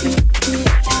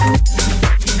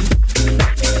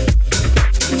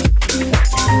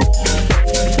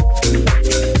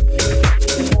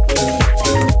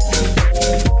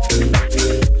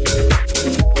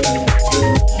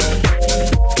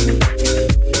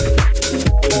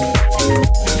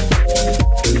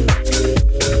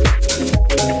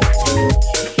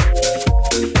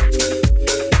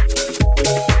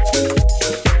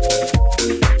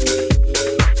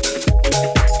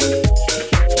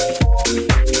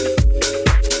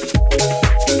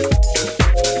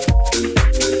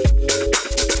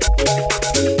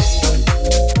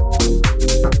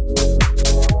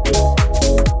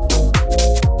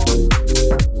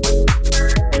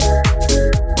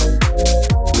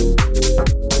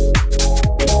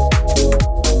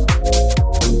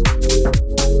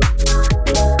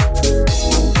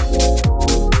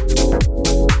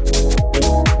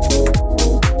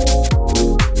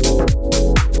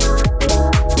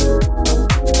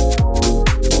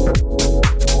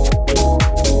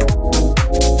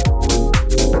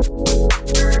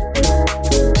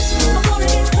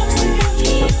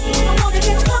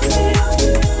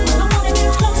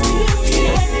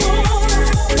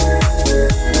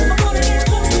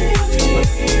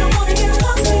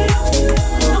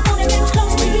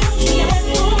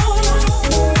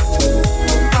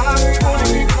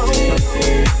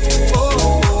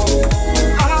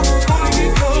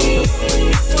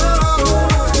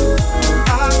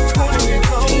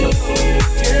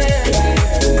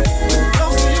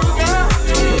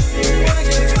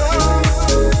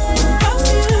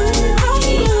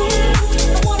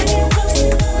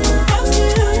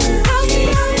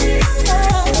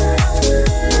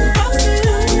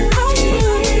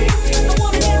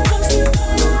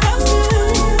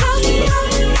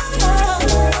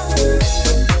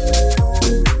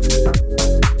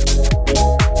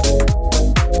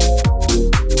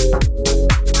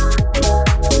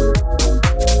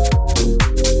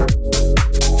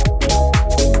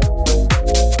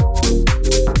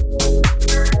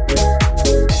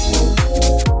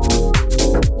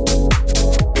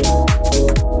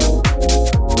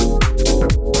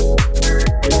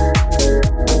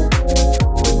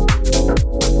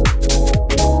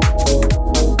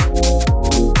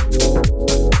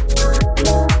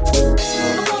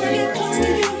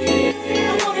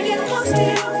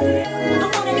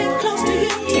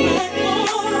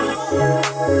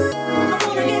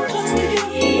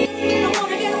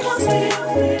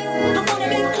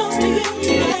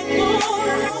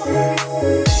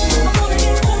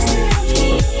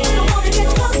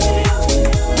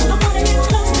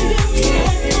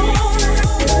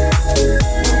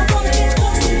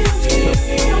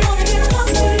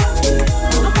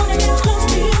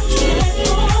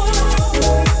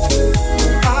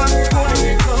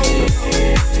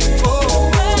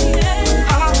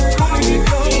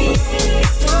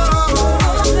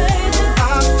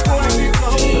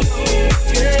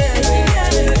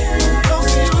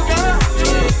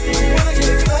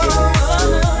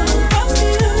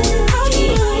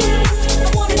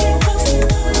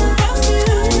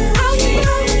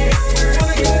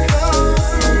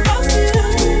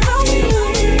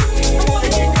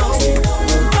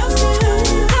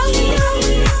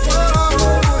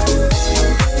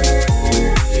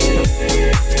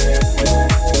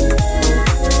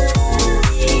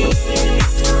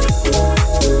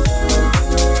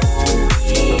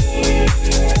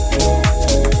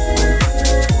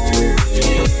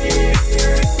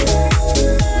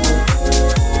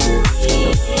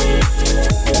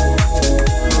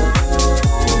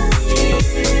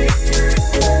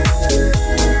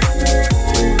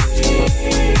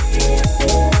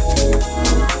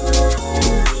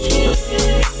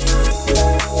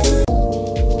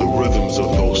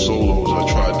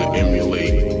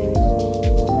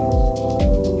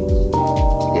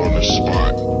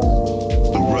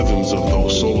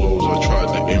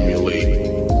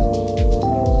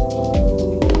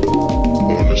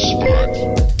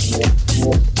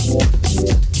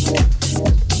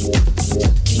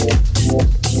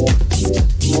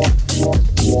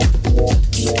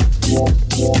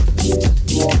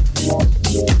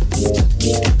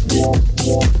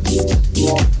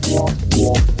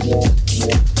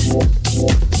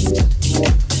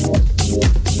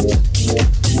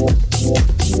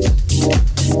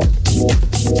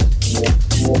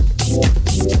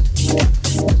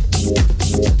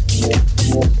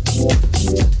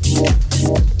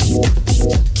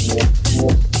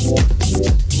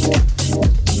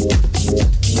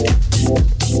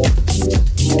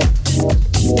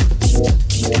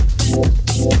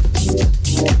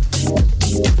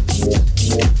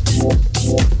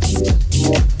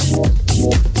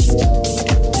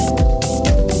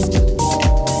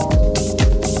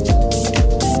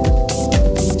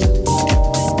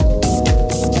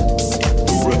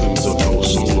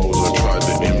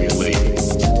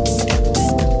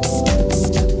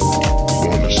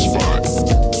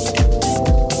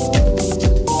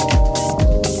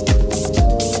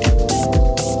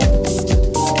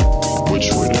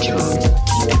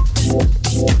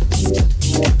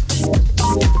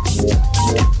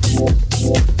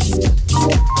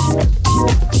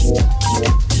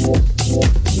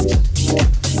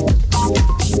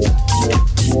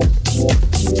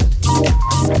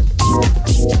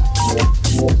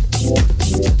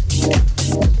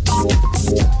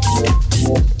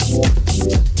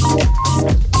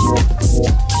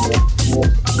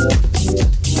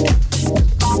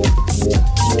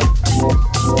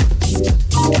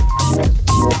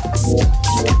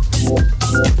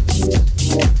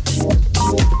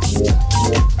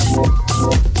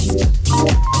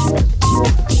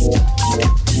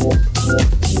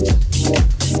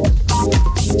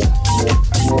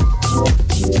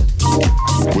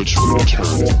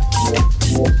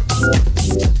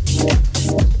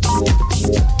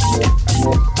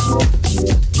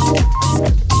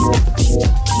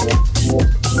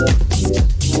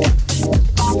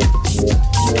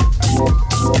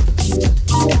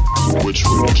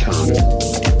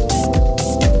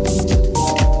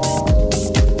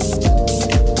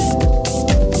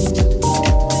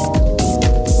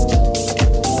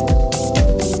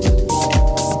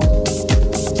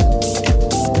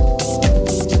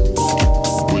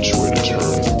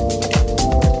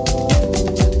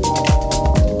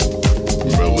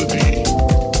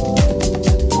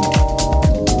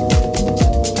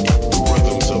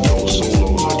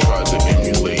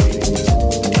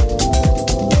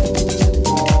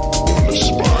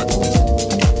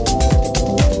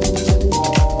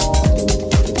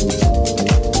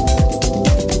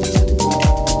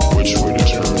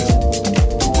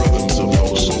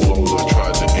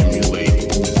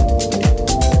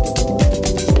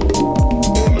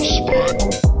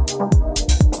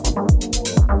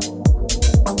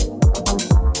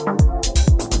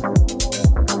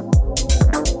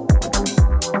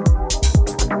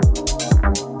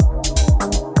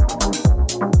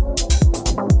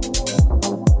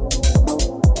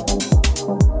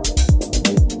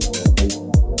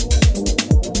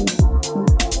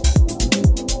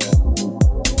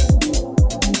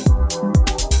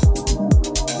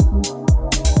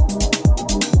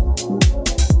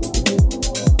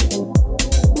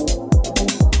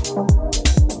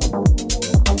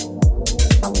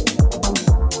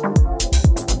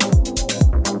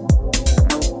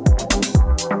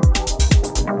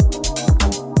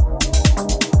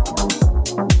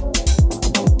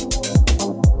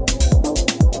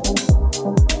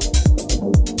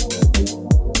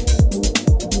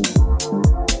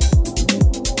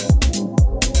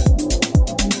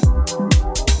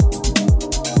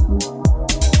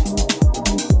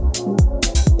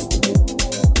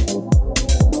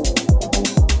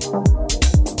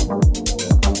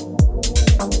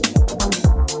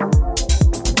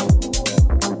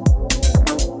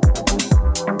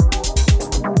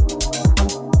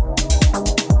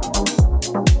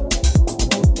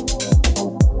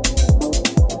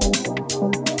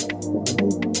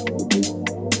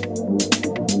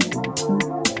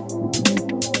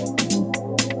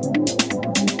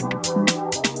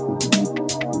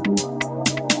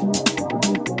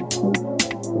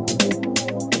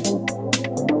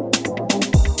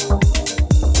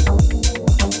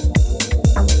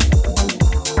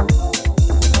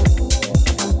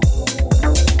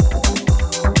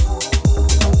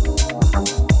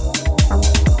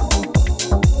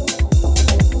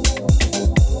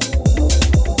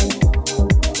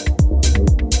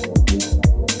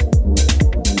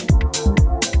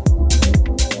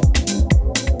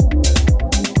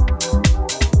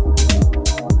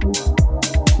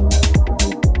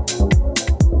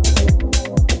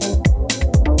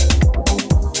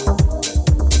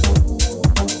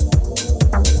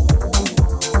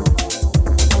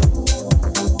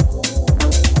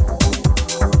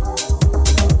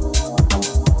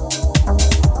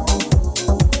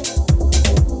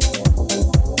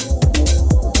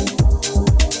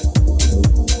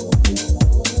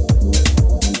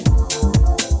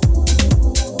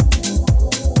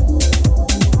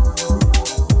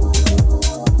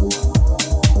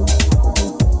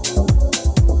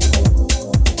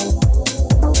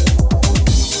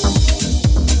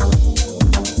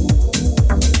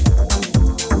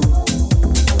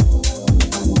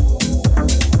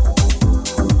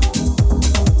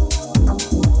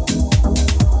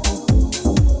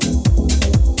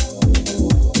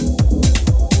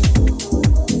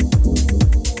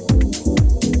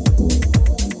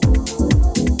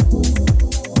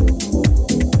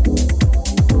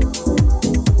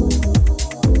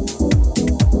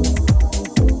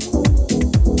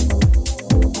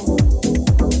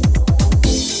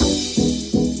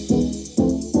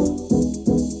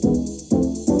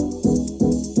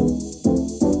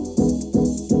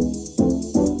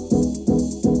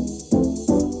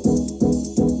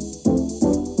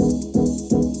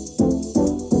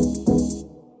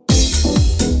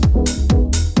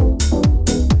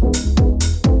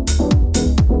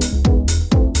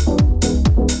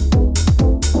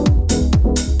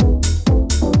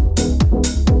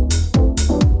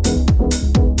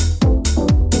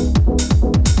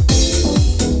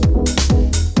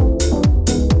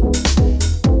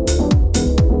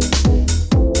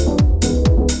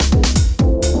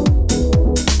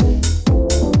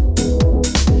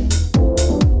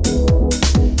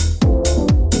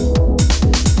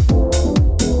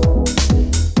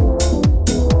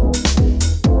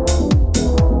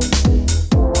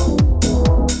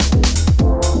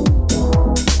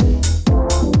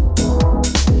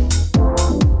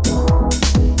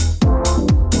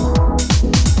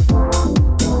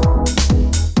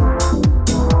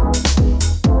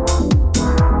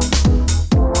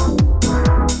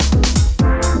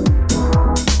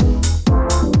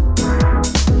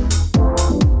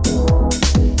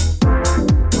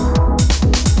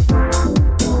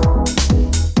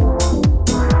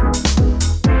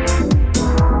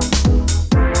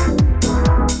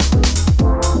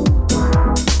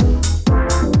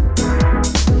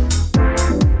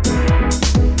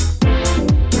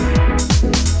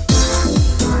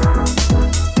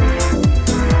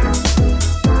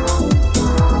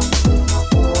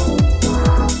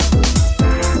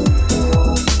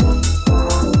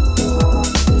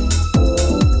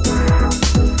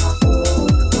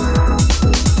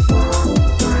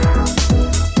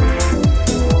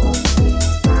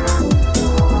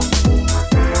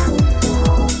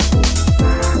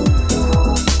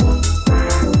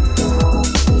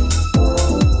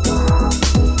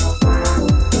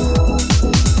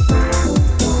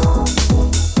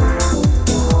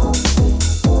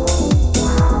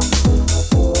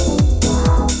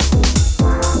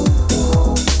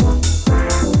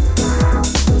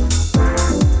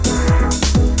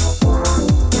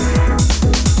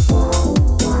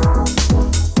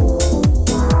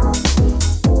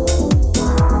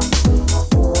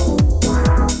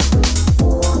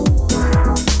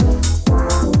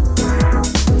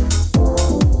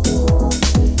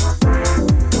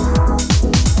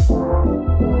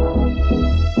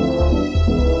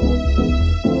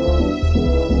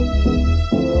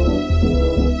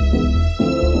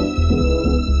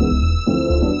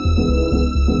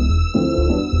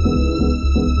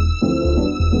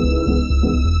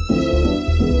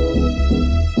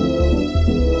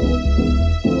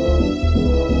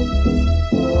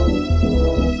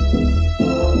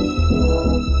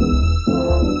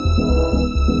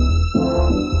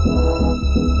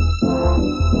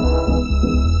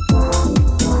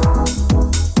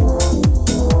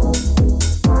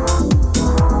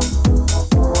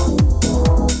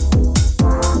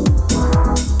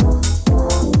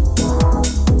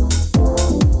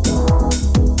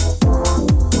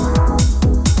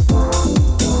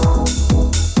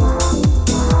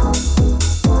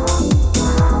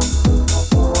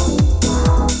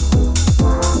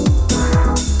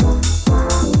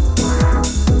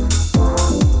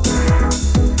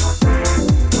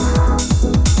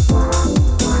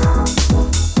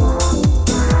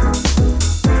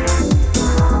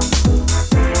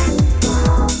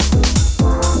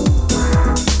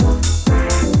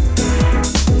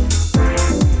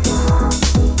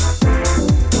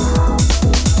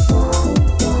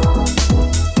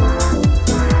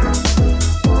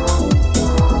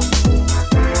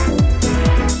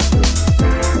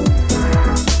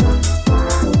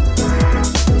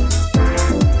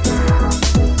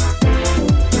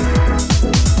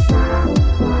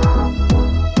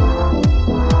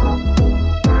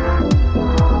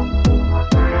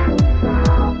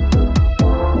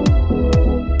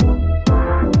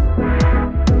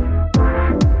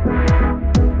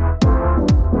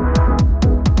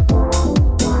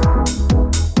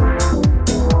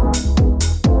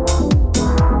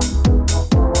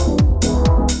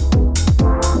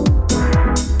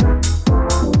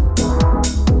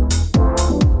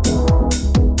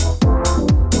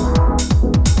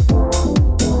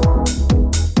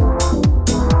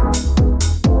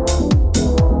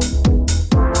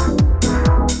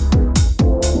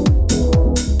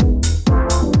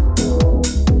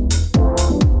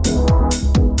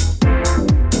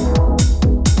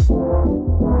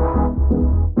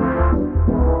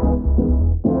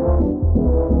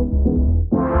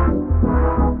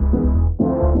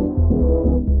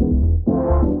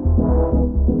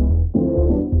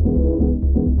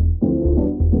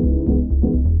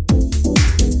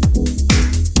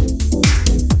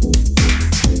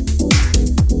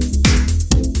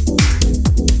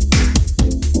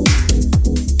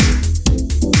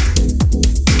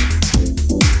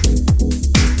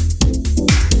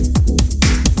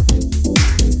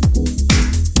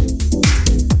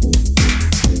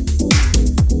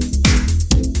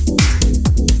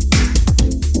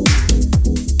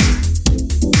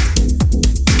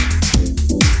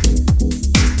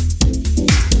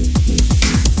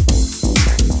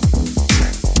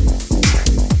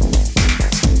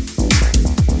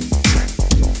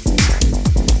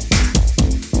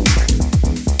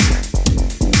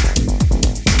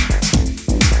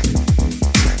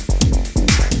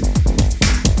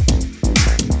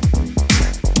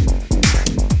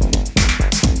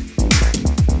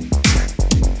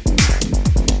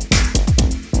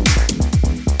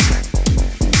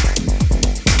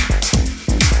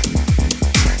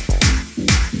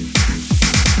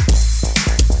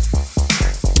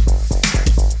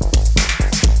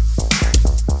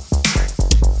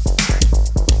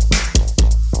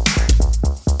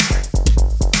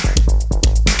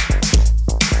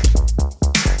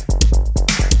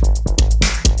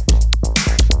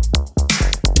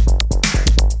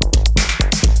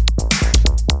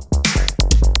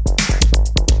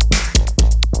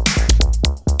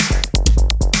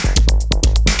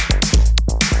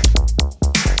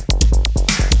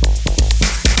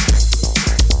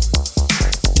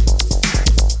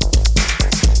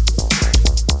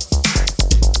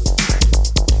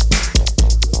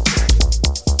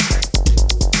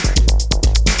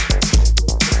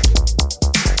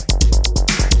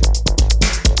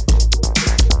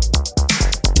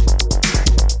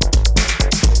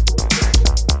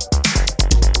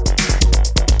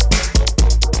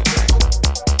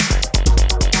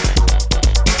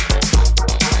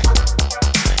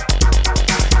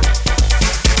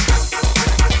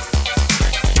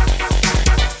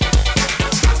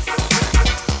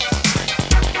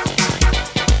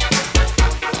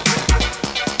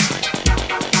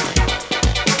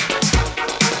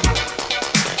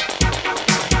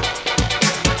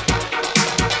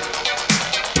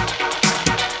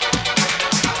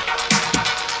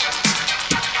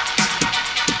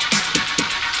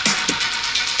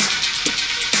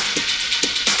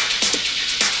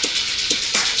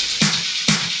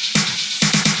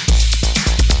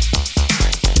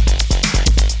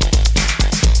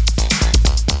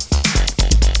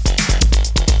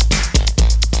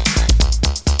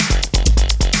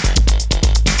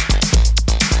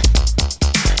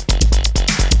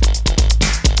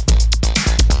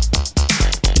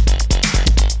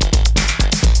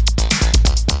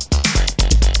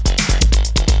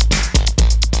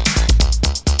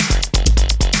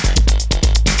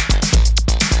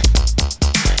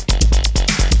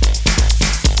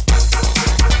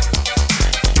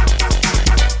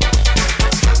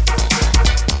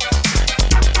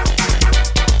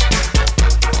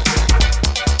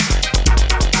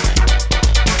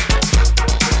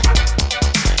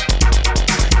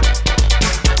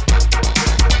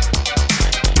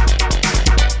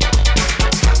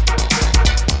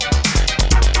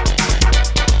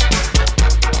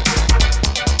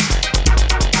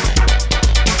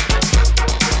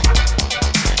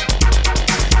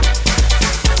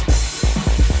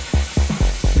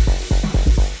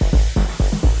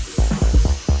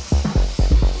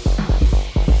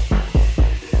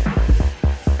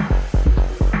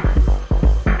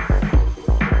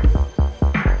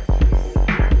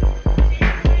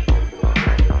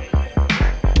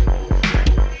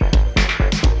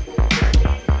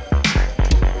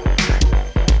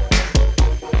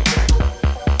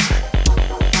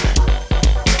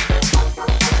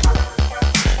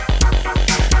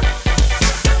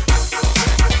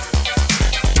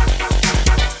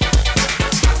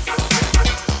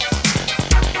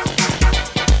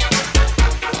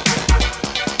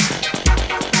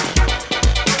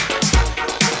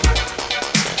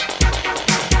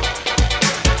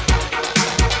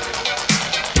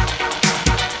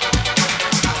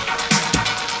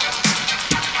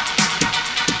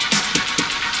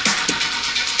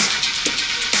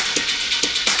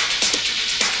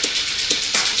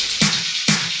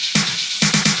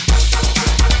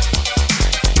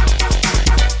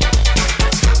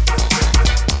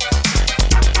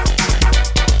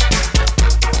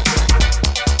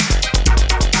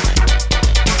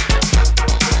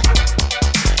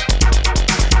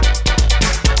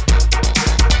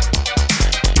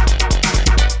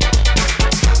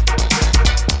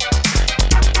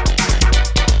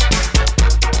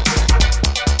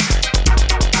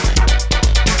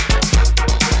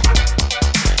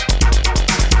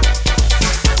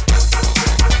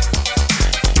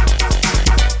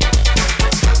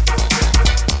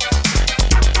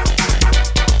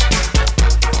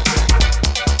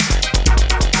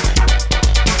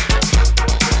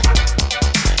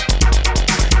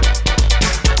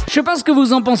 que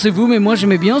vous en pensez vous, mais moi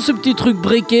j'aimais bien ce petit truc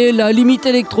breaké, la limite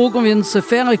électro qu'on vient de se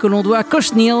faire et que l'on doit à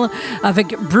Koch-Neil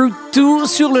avec Brute 2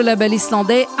 sur le label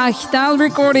islandais Achtal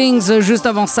Recordings. Juste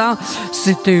avant ça,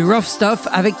 c'était Rough Stuff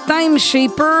avec Time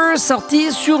Shaper,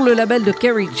 sorti sur le label de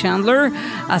Kerry Chandler,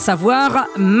 à savoir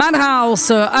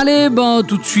Madhouse. Allez, ben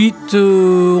tout de suite,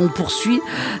 on poursuit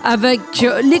avec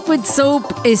Liquid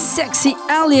Soap et Sexy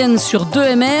Alien sur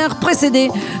 2MR, précédé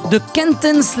de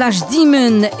Kenton /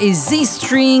 Demon et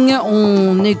Z-String.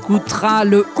 On écoutera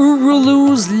le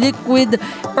Urulu's Liquid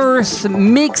Earth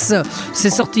Mix. C'est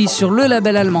sorti sur le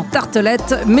label allemand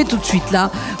Tartelette. Mais tout de suite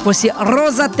là, voici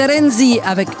Rosa Terenzi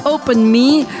avec Open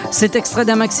Me. C'est extrait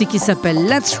d'un maxi qui s'appelle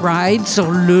Let's Ride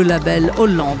sur le label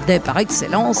hollandais par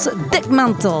excellence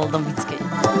Deckmantel dans Beatscape.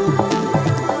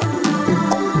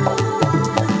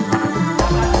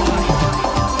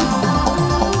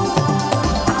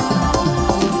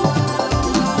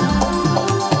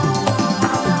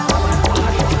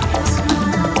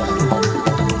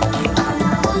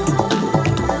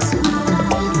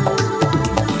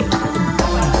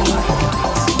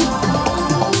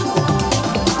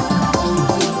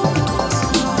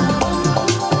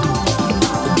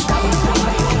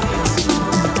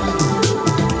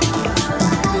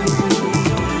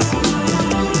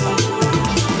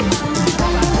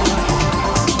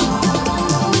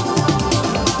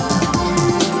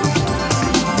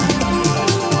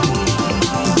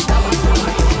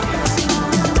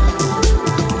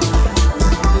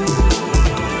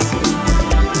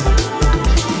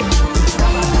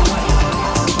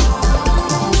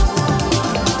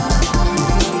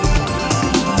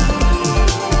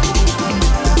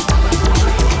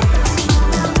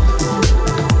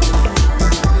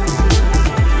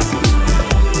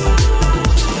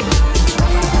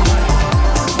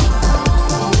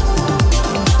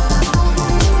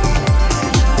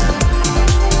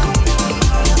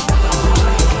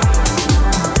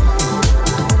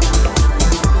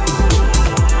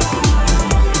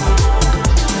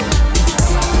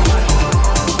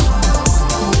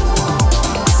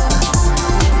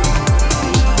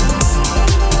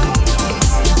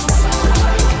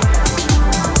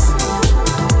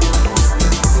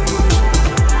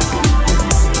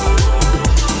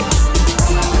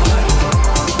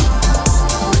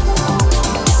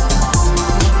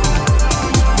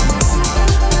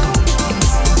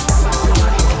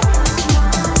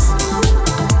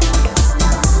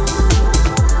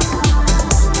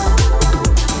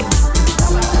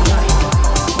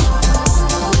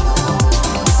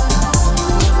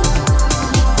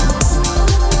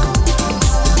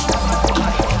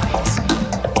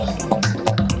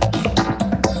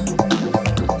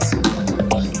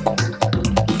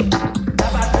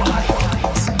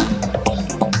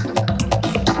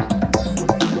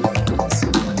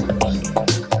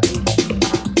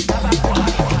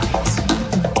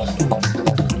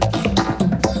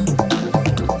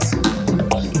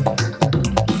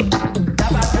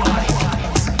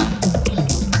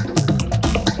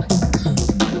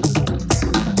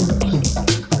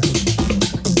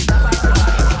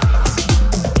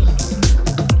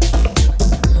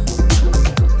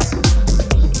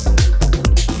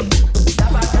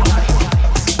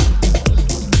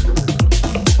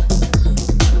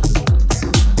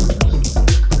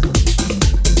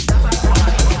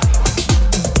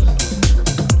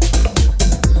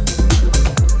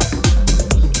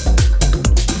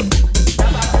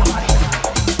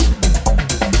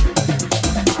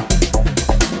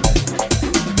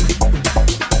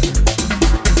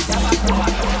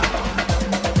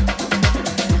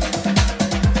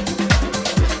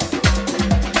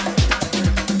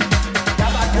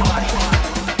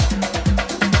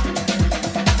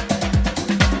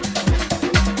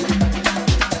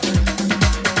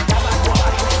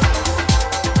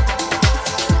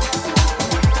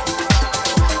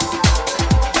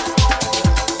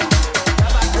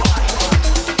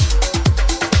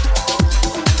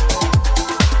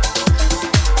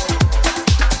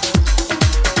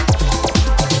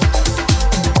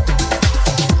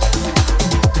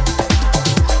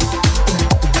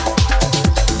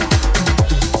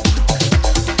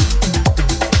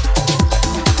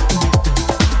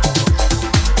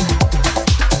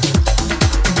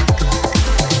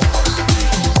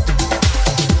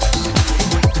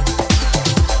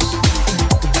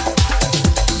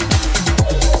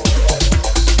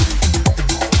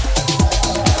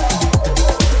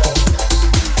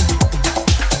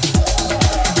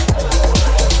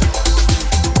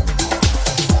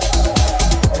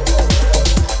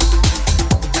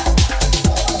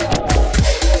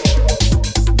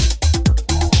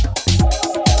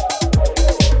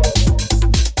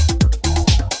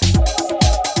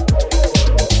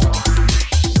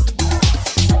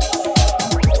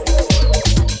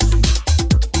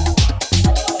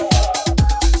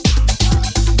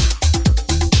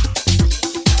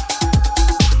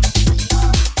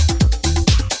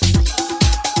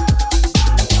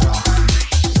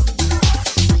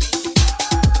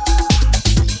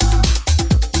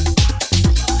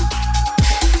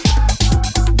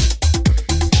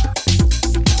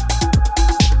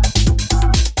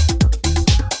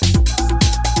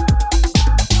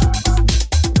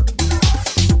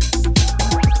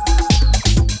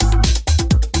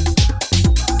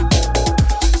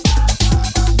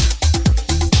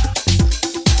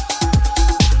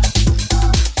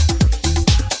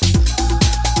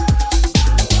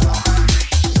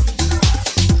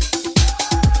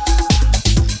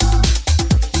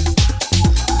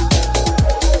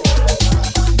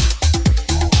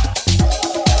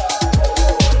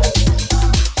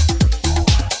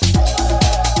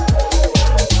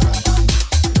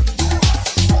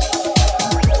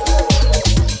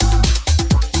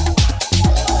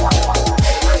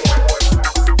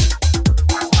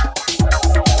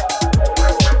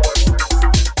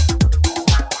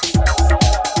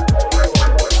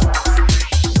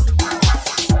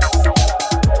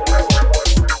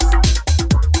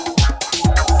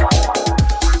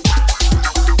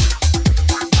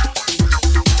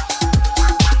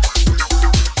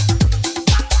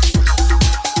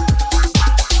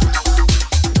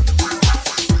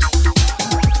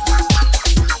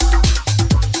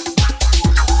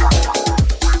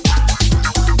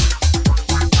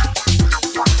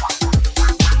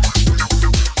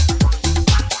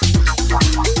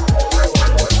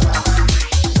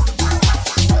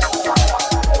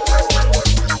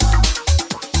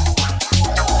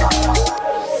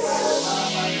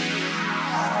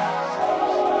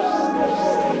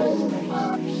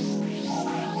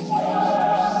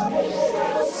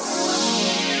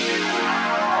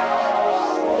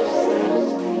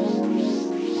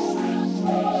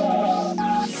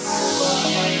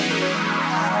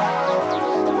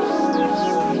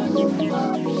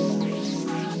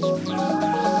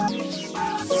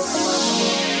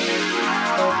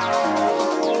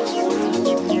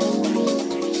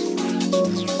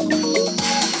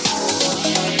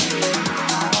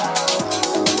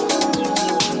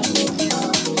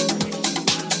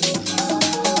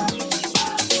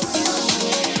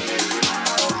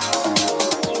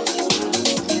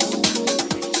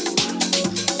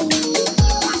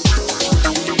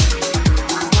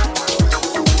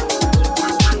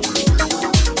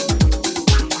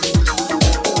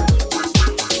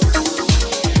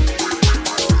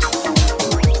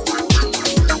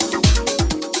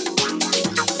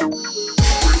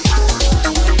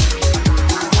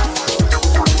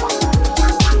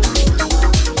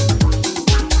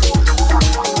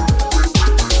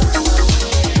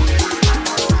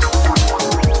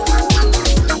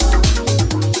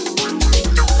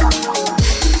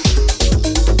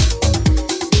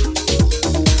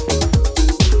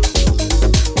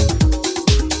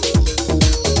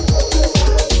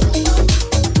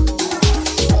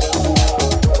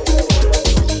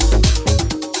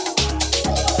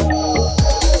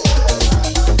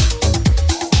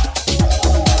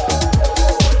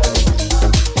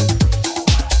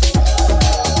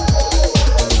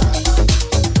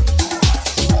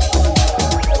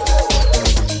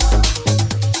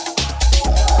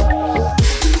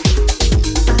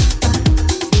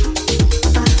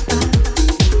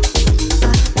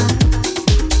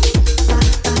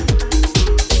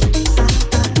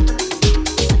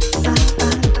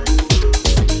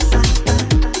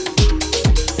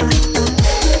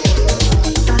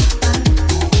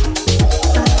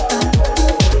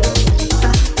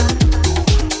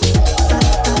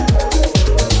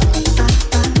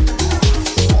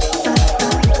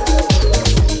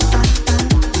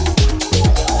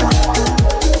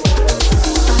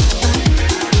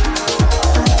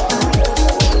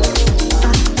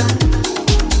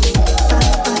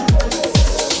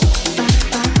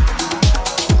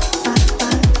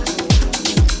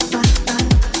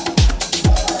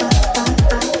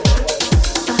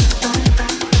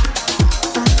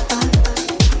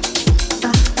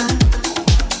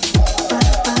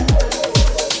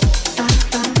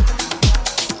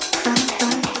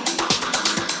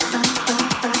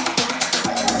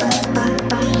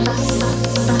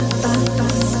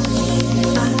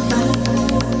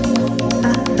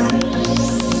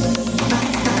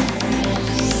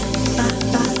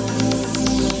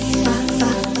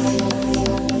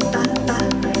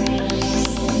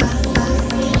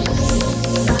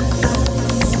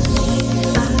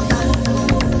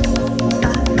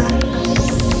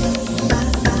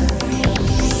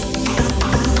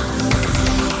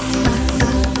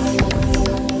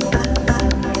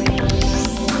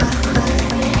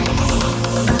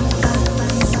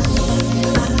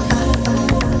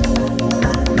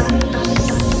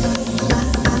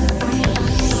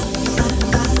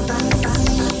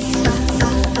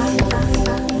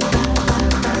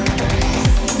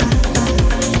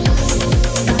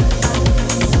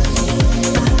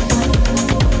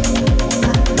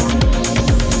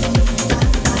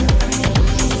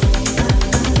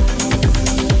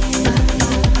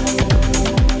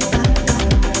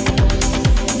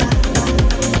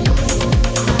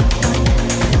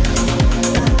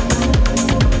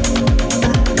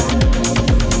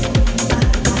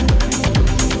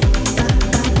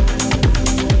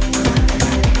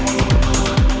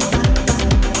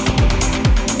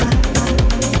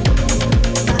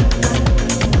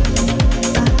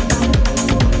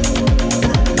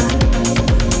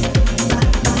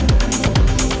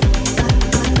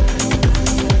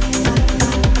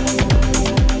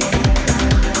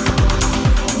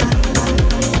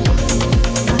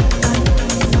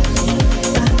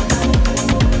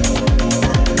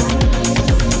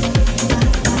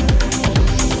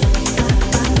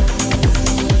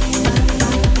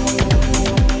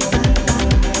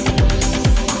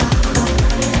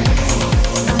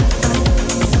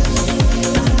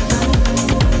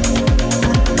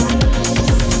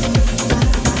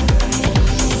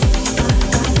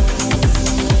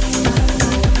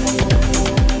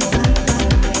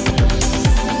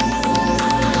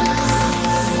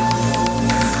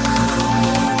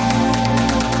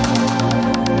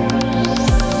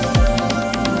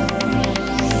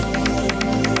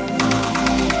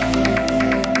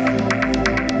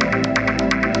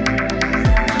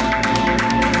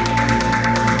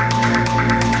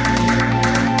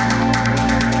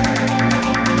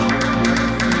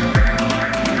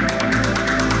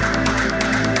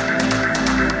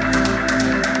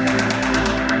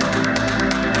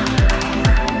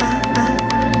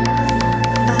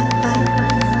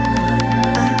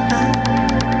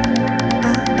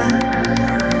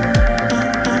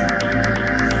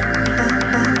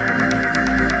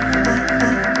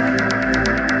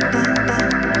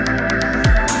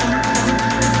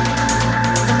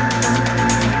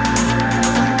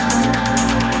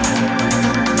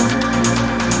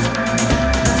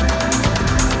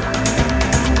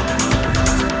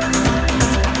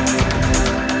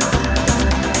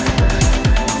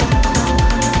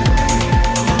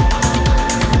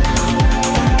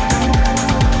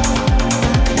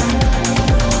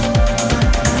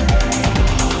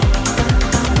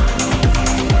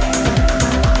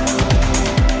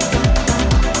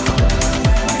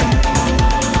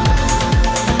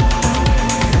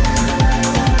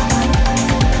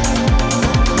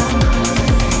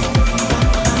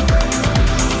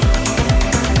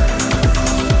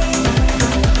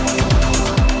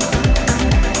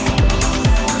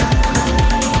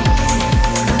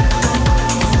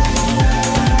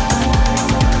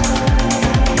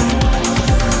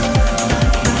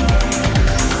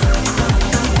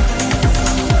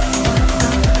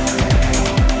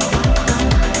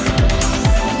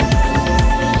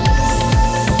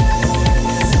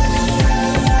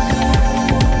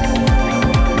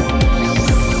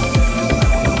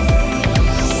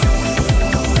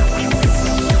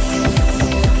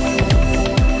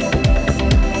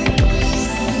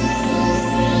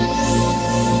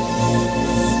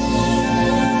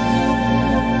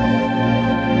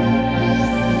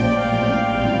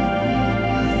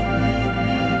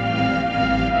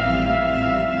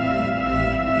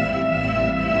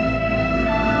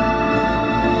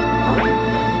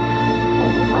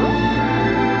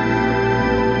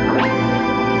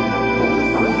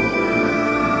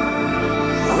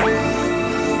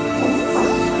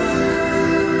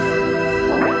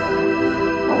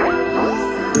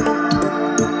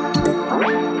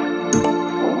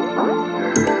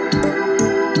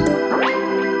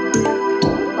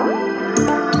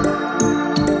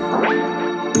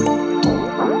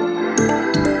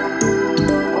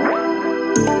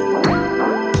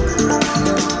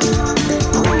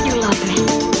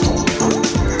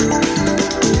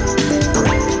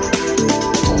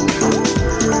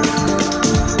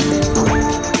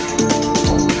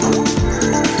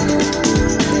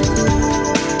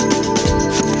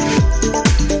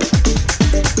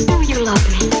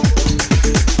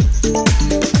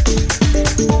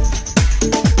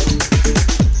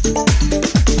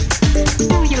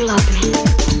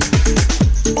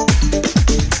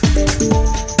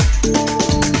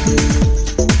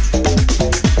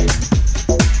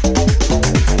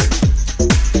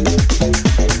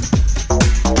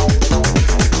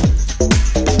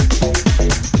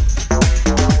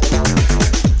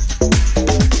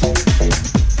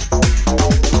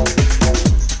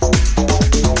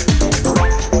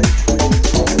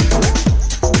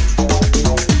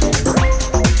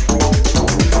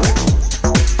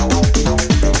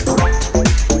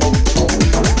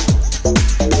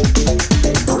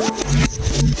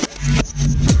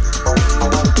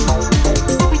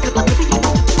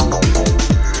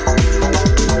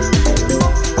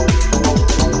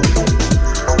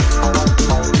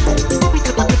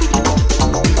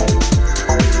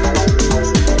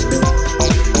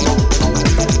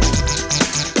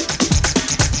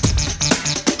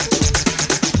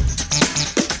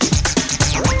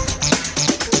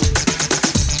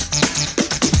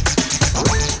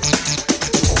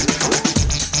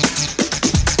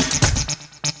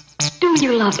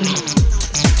 love me?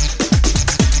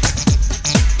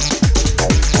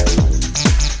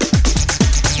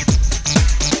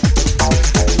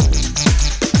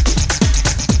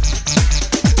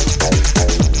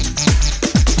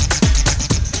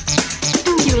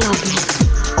 Do you love me?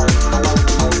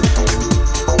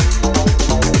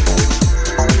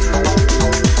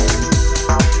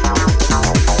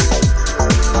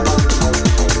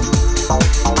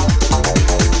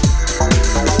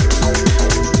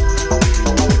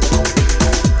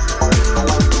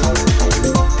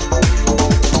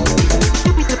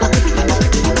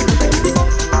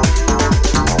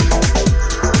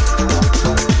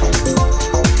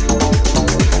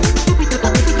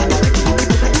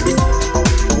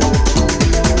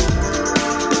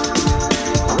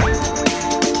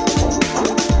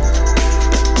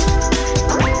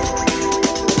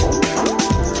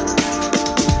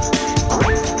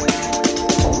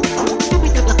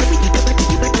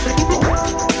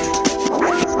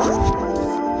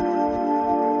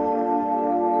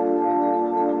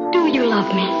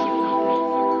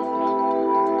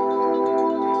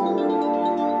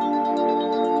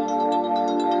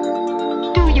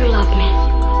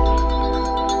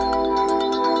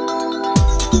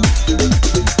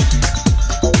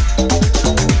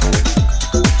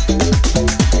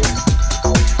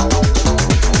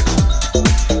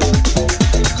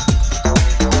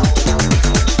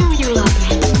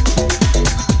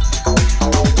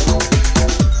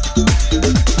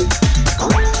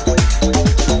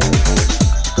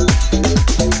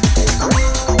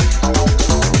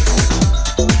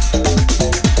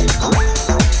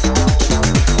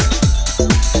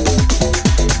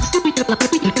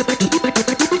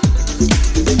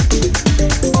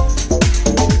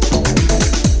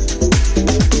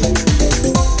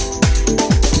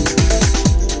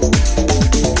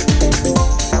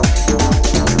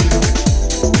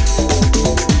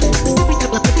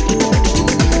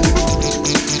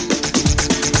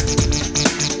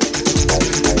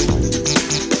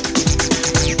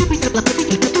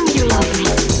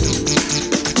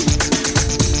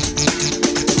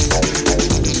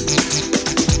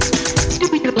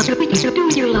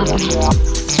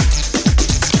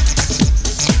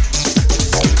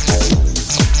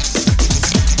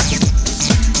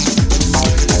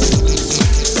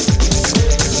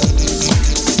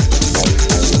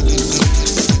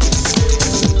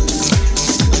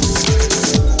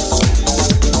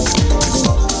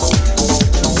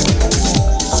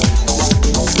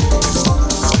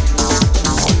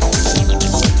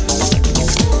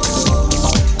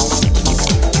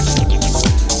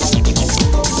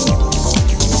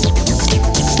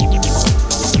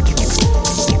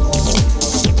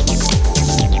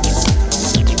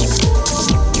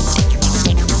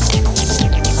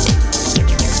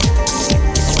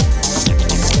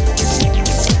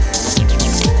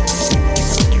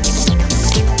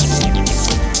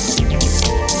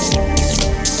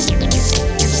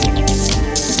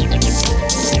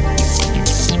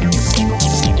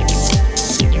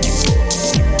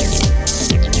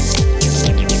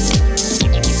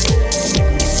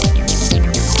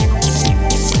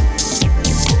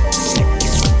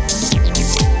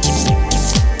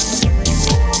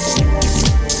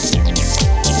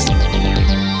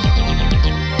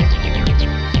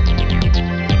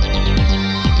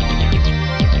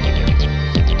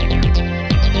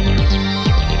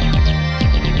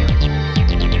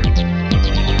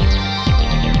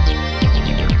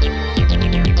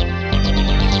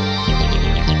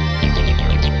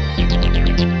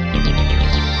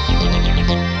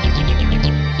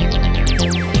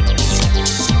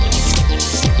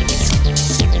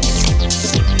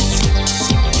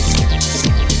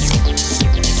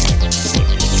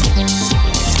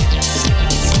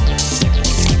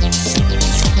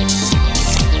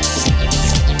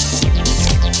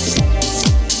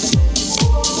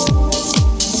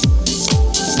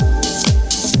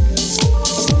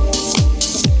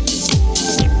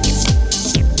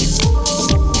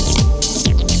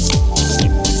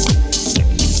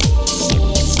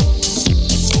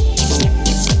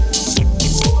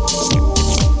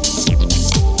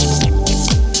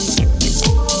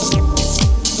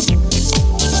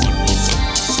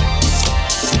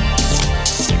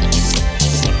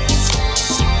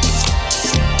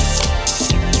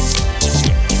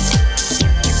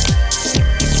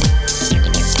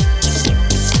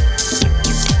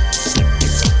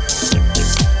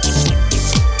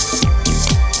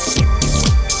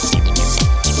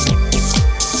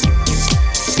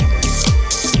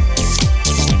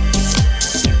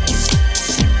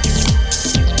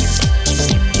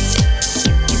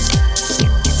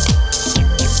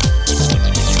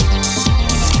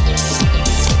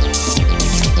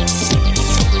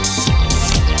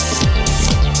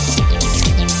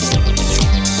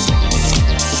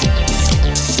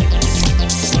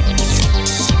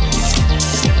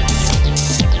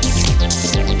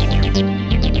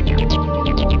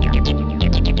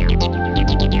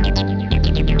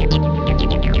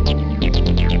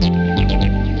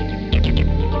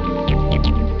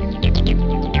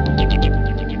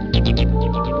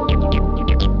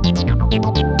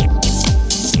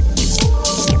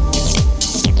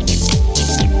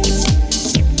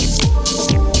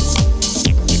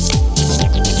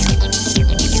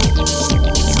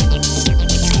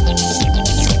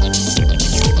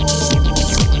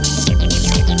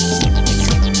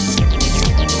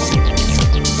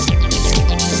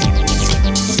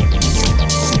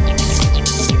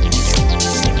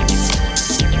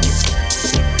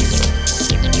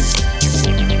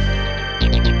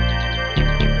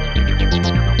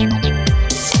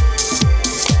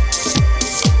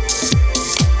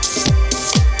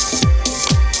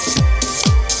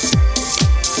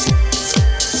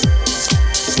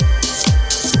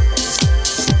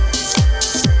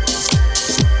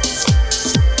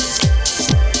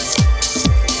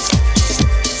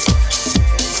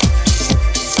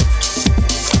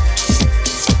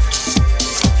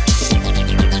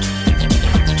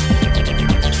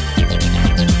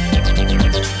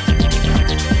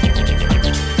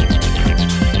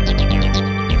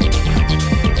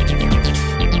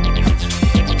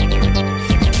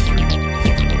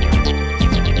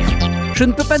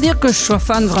 dire que je sois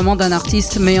fan vraiment d'un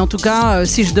artiste, mais en tout cas,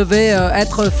 si je devais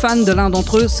être fan de l'un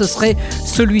d'entre eux, ce serait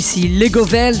celui-ci, Lego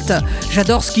Welt.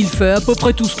 J'adore ce qu'il fait, à peu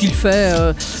près tout ce qu'il fait,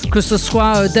 que ce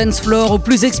soit dance floor ou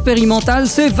plus expérimental,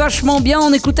 c'est vachement bien.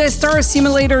 On écoutait Star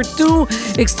Simulator 2,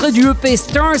 extrait du EP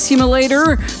Star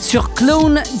Simulator sur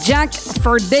Clone Jack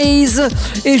for Days.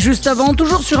 Et juste avant,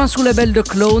 toujours sur un sous-label de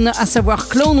Clone, à savoir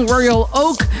Clone Royal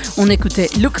Oak, on écoutait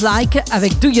Look Like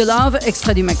avec Do You Love,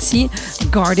 extrait du maxi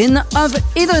Garden of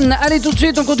Eden. Allez, tout de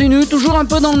suite, on continue, toujours un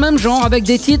peu dans le même genre, avec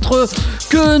des titres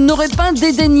que n'aurait pas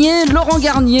dédaigné Laurent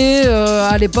Garnier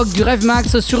à l'époque du Rêve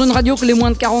Max, sur une radio que les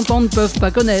moins de 40 ans ne peuvent pas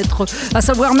connaître, à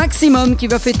savoir Maximum, qui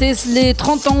va fêter les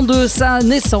 30 ans de sa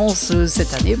naissance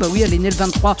cette année. Bah oui, elle est née le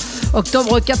 23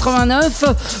 octobre 89.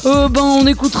 On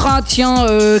écoutera,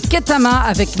 Ketama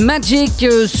avec Magic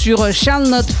sur Shall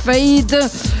Not Fade,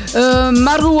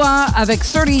 Marua avec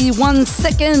 31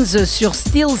 Seconds sur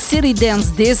Steel City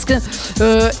Dance Disc,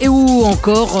 et ou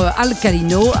encore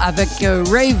Alcalino avec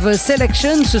Rave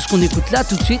Selection. C'est ce qu'on écoute là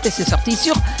tout de suite et c'est sorti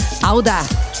sur Audace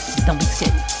dans Beatscape.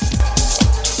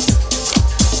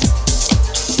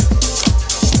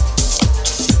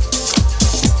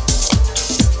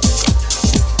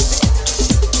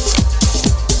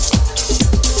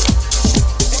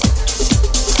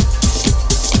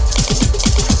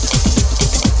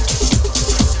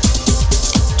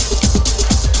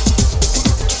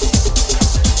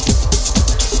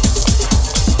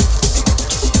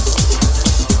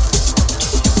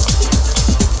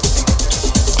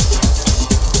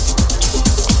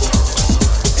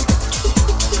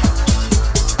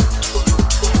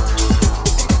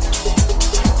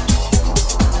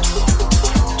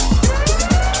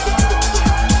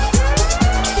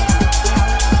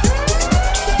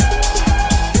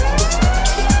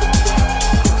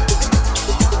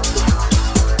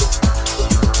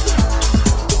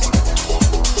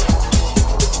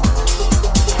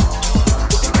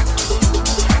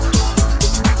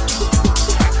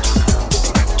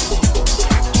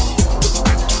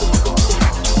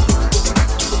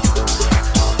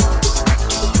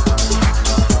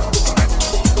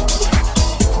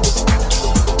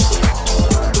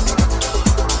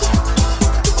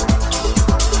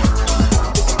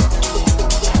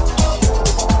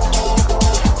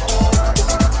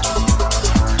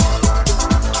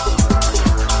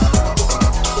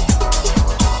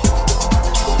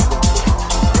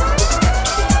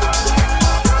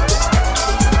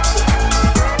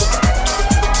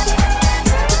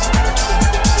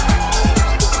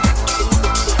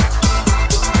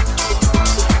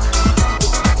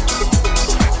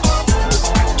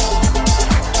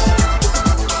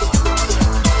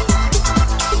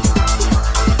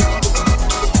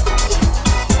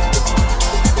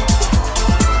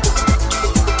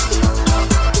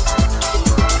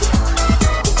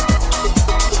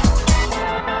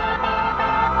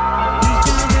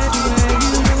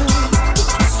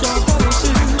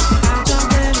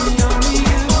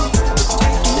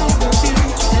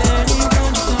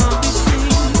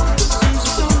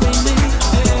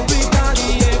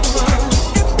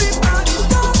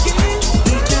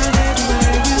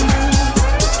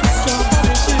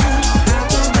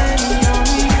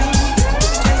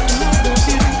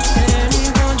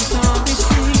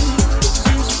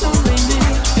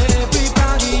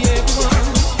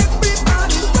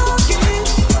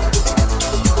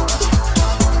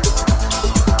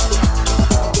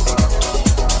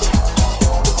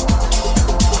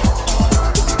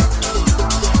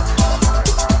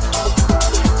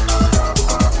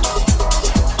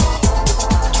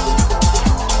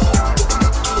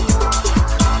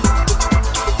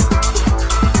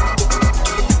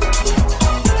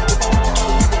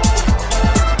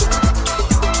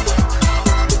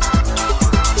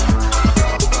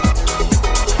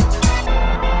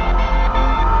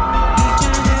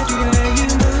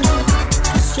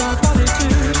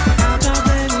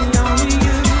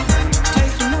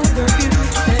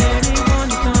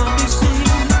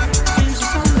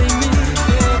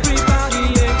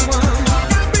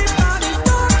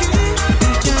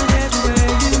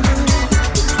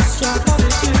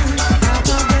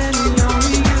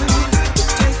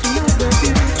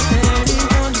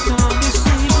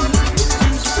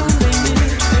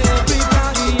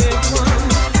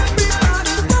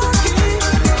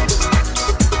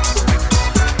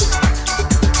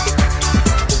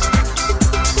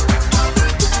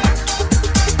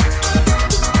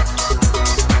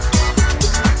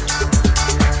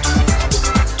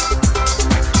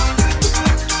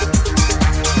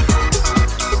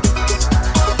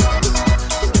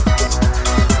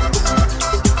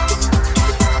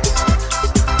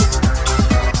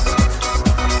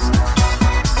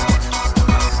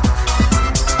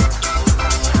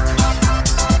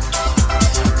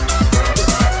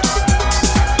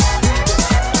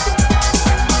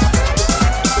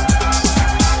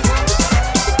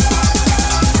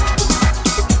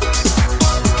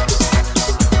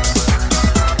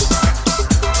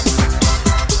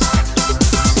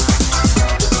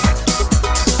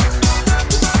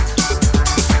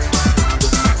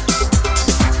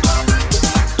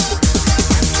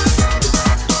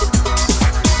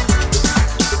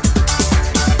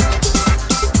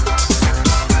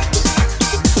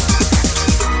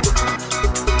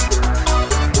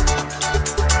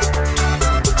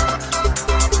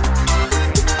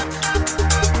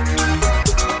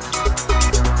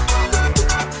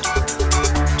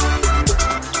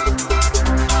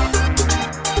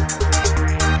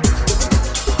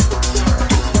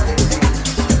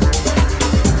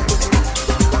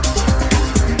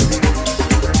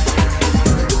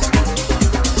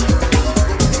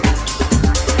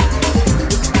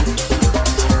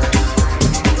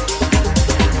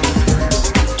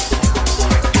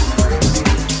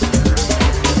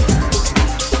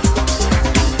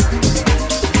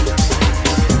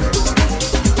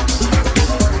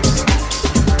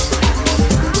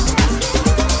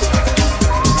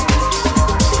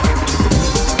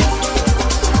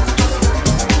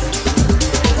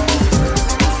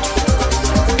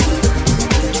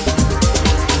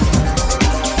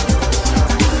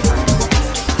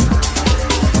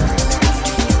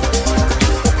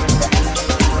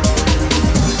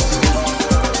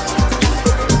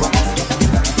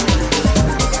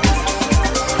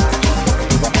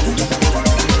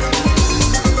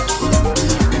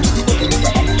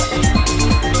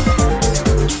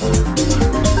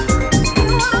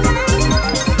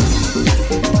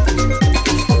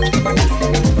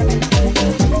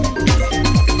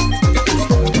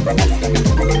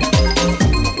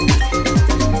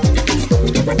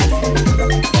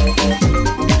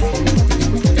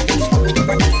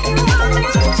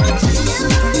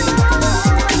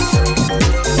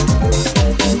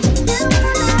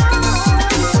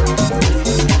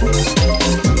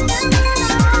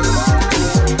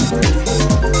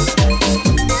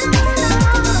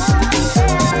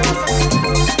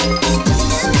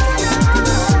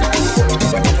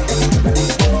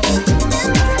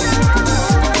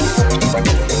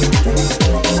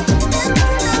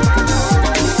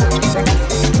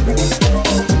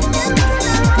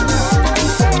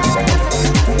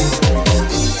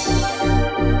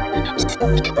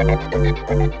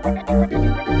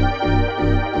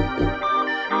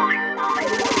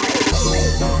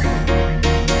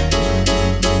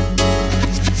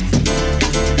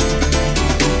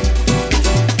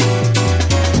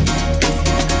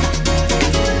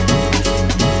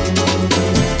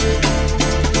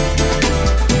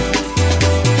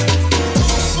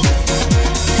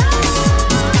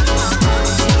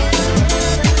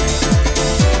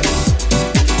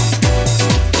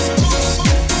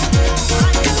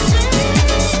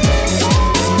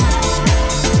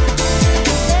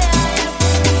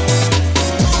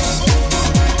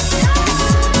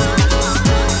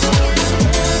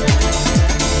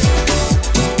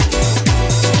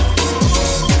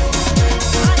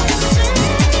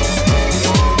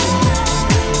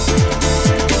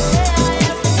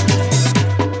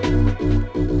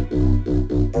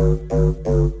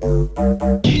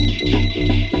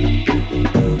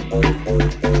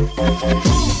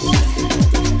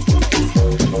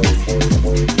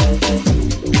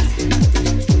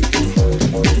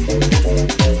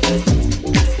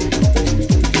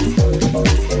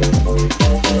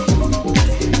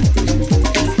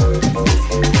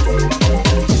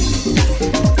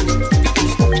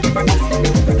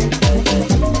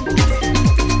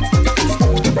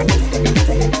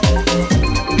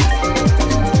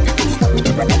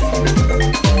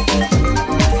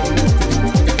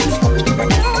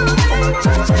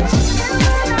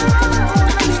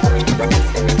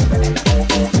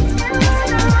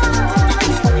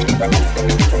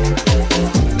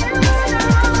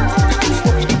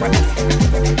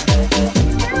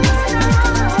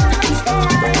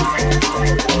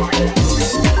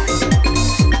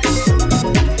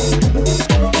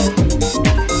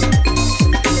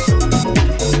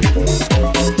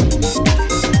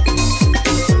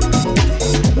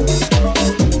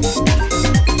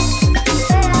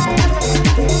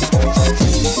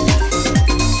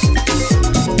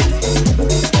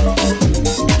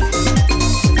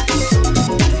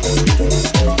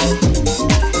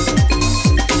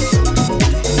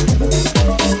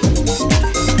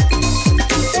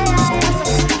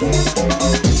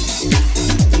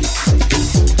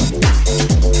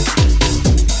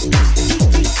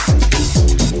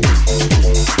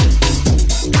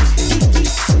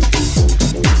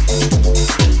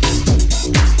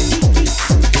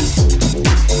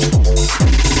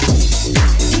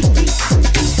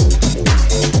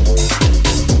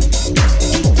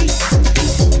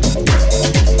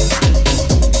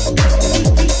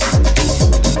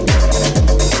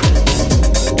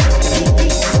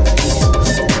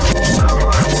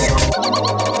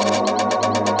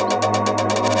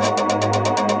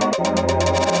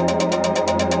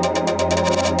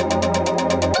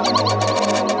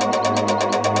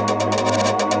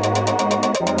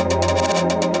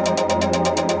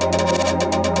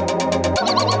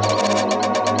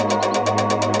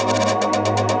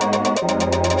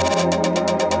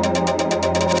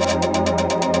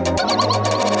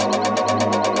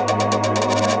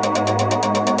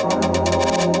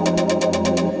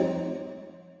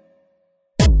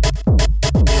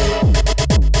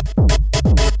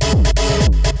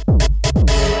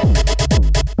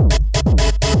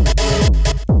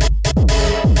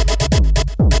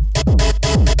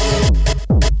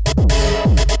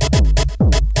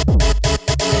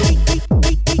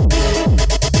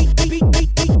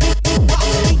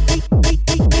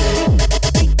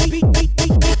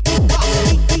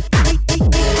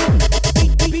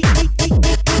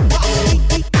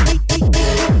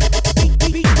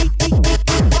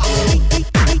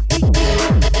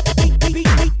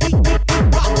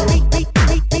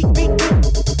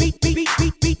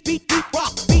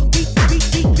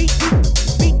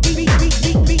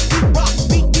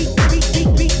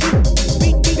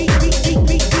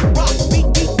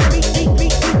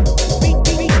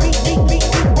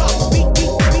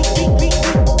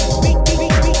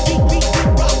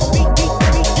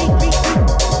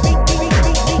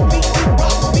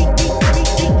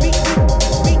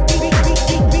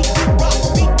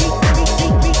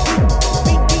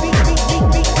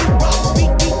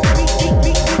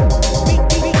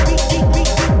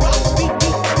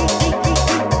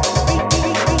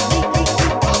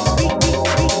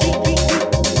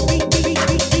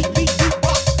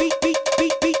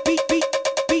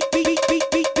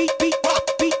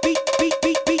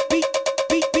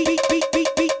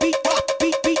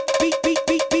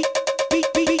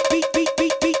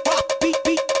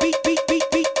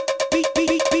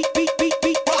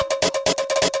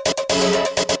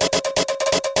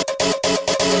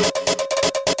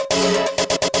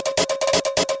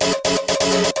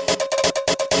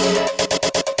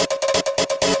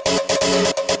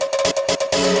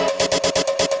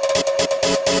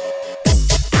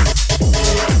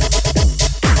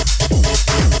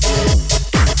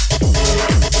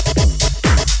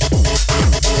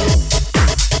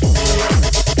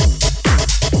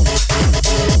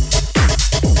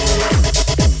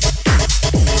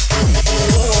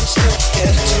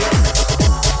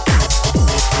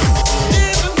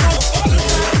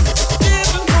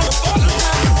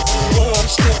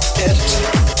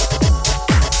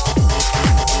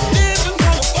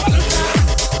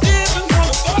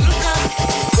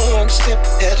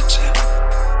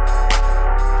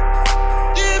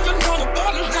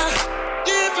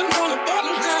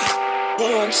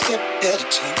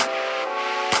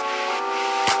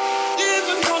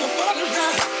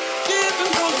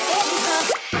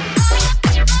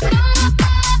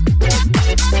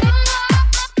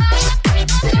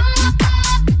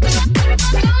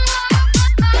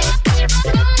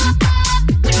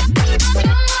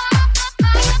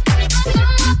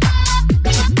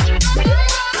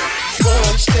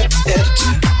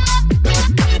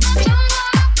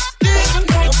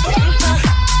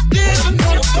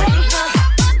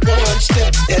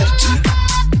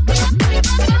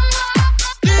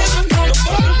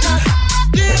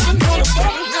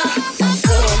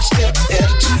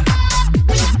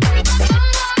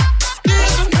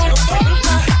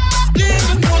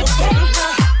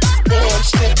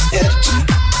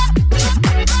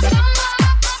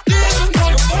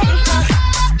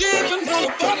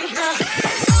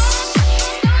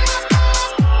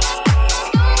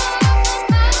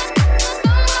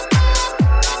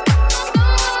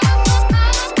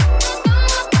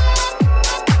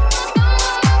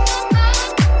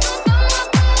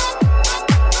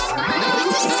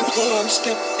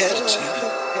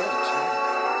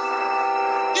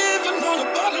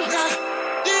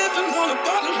 on the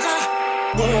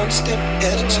borderline, one step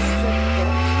at a time.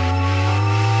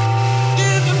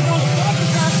 Living on the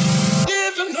borderline,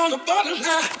 living on the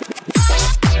borderline.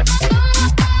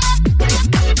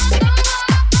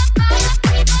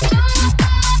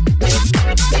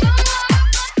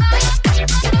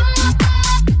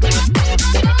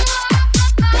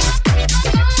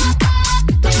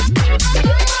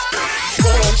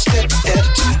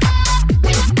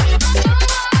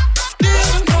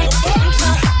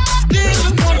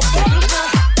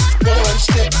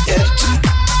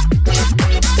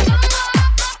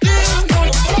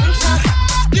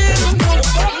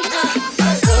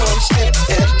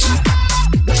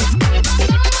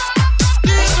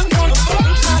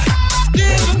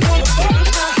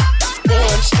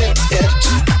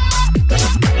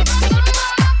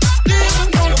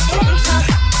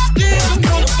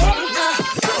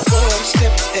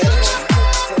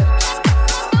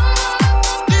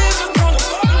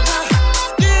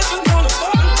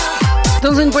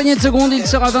 De secondes, il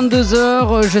sera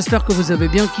 22h. J'espère que vous avez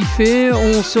bien kiffé.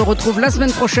 On se retrouve la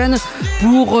semaine prochaine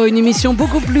pour une émission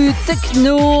beaucoup plus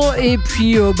techno. Et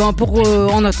puis,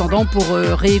 en attendant, pour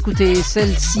réécouter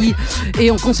celle-ci et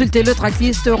en consulter le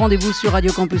tracklist, rendez-vous sur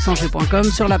radiocampusangers.com,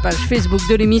 sur la page Facebook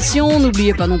de l'émission.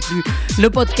 N'oubliez pas non plus le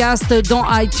podcast dans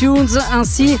iTunes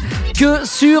ainsi que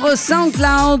sur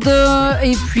SoundCloud.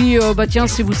 Et puis, tiens,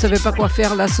 si vous savez pas quoi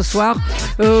faire là ce soir,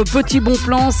 petit bon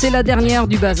plan, c'est la dernière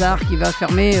du bazar qui va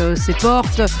fermer ses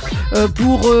portes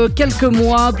pour quelques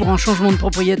mois, pour un changement de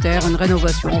propriétaire, une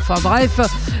rénovation, enfin bref,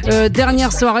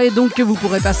 dernière soirée donc que vous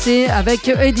pourrez passer avec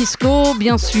Edisco,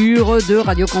 bien sûr, de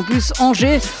Radio Campus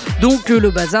Angers. Donc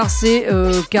le bazar, c'est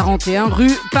 41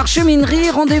 rue Parcheminerie.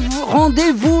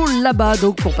 Rendez-vous là-bas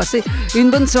donc pour passer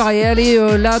une bonne soirée. Allez,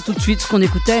 là tout de suite, ce qu'on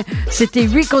écoutait, c'était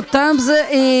Rico Tubbs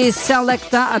et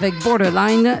Selecta avec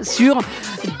Borderline sur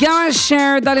Garage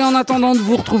Shared. Allez, en attendant de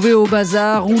vous retrouver au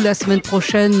bazar ou la semaine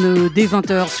prochaine dès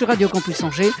 20h sur Radio Campus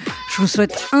Angers, je vous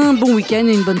souhaite un bon week-end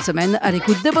et une bonne semaine à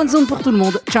l'écoute des bonnes ondes pour tout le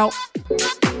monde. Ciao.